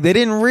 Like, they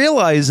didn't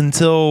realize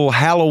until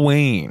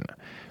Halloween,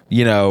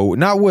 You know,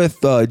 not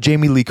with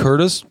Jamie Lee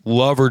Curtis,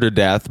 love her to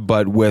death,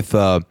 but with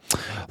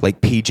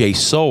like PJ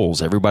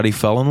Souls, everybody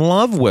fell in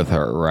love with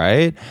her,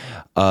 right?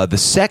 The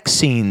sex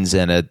scenes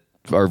in it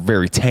are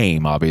very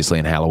tame, obviously,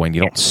 in Halloween.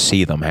 You don't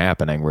see them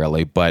happening,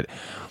 really, but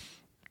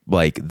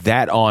like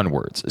that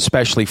onwards,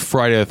 especially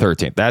Friday the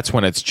 13th, that's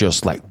when it's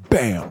just like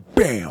bam,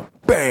 bam,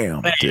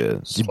 bam,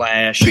 dude.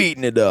 Slash.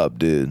 Beating it up,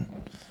 dude.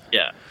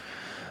 Yeah.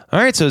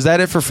 All right, so is that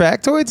it for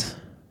factoids?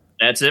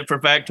 That's it for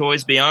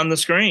Factoids Beyond the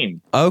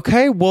Screen.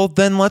 Okay, well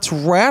then let's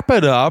wrap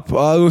it up.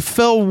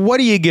 Phil, what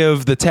do you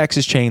give the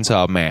Texas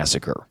Chainsaw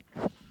Massacre?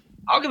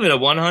 I'll give it a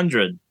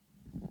 100.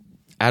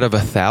 Out of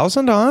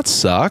 1,000? Oh, that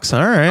sucks. All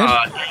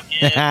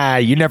right.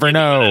 You never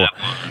know.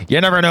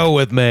 You never know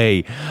with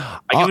me. I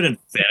give it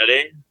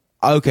infinity.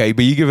 Okay,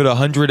 but you give it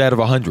 100 out of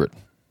 100.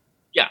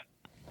 Yeah.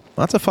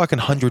 That's a fucking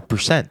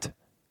 100%.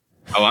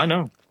 Oh, I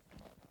know.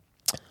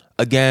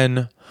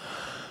 Again,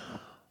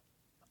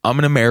 I'm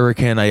an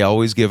American. I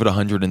always give it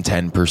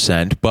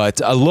 110%. But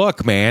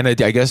look, man, I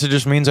guess it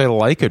just means I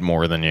like it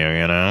more than you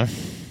know?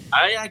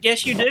 I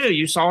guess you do.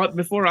 You saw it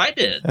before I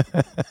did.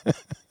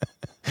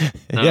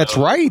 That's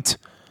right.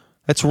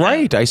 That's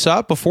right. I saw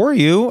it before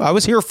you. I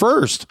was here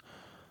first.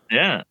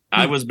 Yeah.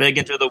 I was big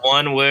into the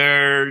one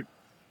where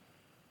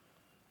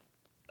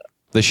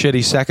The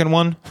shitty second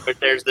one?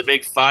 there's the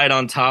big fight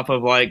on top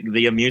of like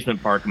the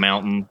amusement park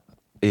mountain.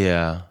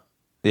 Yeah.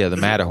 Yeah, the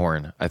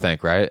Matterhorn, I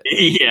think, right?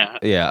 Yeah.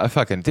 Yeah,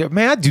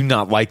 man, I do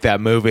not like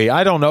that movie.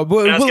 I don't know. I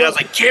was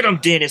like, get him,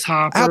 Dennis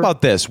Hopper. How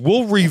about this?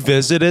 We'll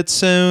revisit it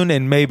soon,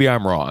 and maybe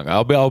I'm wrong.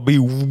 I'll be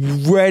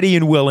ready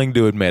and willing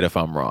to admit if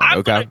I'm wrong.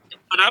 Okay.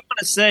 But I'm going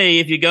to say,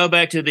 if you go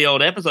back to the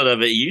old episode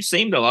of it, you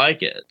seem to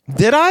like it.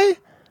 Did I?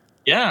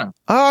 Yeah.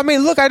 I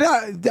mean, look,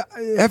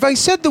 have I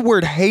said the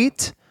word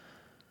hate?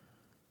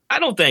 I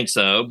don't think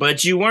so,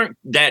 but you weren't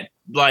that,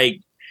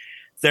 like,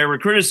 there were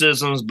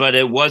criticisms, but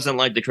it wasn't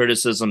like the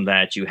criticism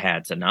that you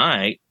had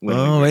tonight.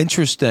 Oh,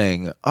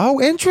 interesting.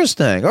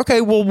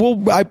 Okay,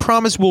 well, I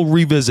promise we'll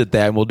revisit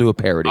that and we'll do a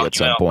parody at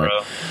some point.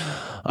 Bro.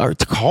 All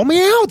right, call me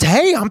out.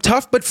 Hey, I'm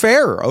tough but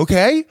fair,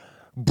 okay?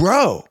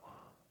 Bro,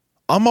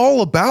 I'm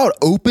all about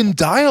open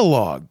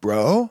dialogue,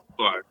 bro.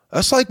 Right.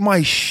 That's like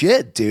my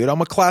shit, dude.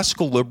 I'm a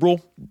classical liberal.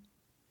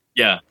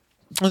 Yeah.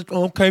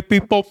 Okay,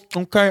 people.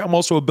 Okay, I'm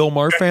also a Bill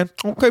Maher fan.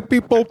 Okay,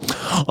 people.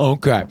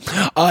 Okay.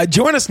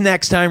 Join us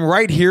next time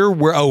right here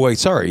where,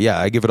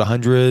 I give it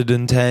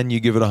 110. You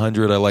give it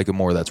 100. I like it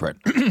more. That's right.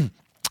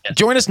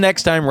 Join us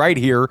next time right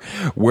here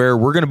where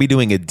we're going to be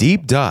doing a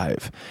deep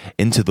dive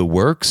into the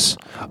works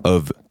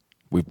of,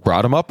 we've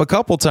brought him up a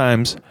couple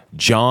times,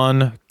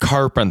 John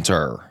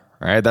Carpenter.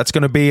 All right, that's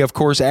going to be, of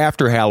course,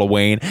 after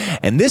Halloween.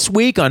 And this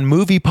week on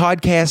Movie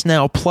Podcast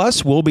Now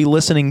Plus, we'll be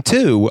listening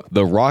to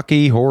the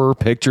Rocky Horror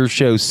Picture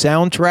Show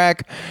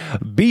soundtrack.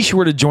 Be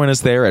sure to join us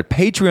there at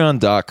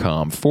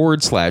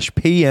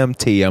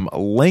patreon.com/PMTM.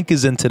 Link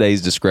is in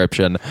today's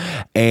description.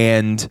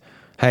 And,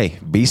 hey,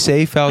 be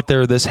safe out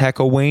there this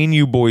Heckaween,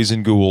 you boys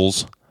and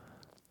ghouls.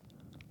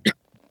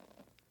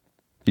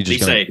 Be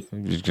safe.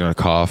 You're just going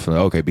to cough.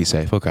 Okay, be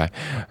safe. Okay.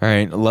 All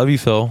right. Love you,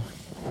 Phil.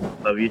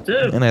 Love you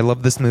too. And I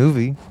love this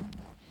movie.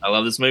 I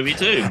love this movie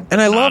too.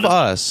 And I love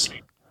us.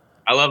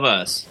 I love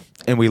us.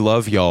 And we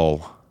love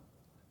y'all.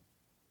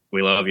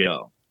 We love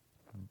y'all.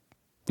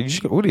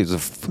 What is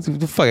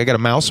the fuck? I got a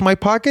mouse in my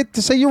pocket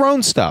to say your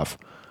own stuff.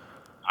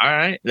 All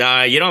right.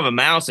 You don't have a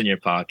mouse in your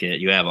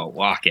pocket. You have a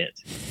wocket.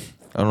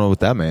 I don't know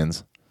what that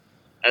means.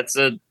 That's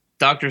a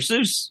Dr.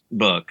 Seuss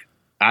book.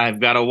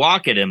 I've got a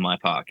wocket in my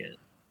pocket.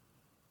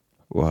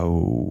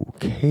 Whoa.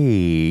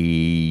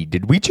 Okay.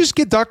 Did we just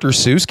get Dr.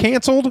 Seuss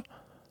canceled?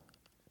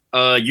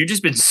 You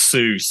just been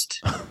Seussed.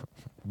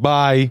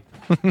 Bye.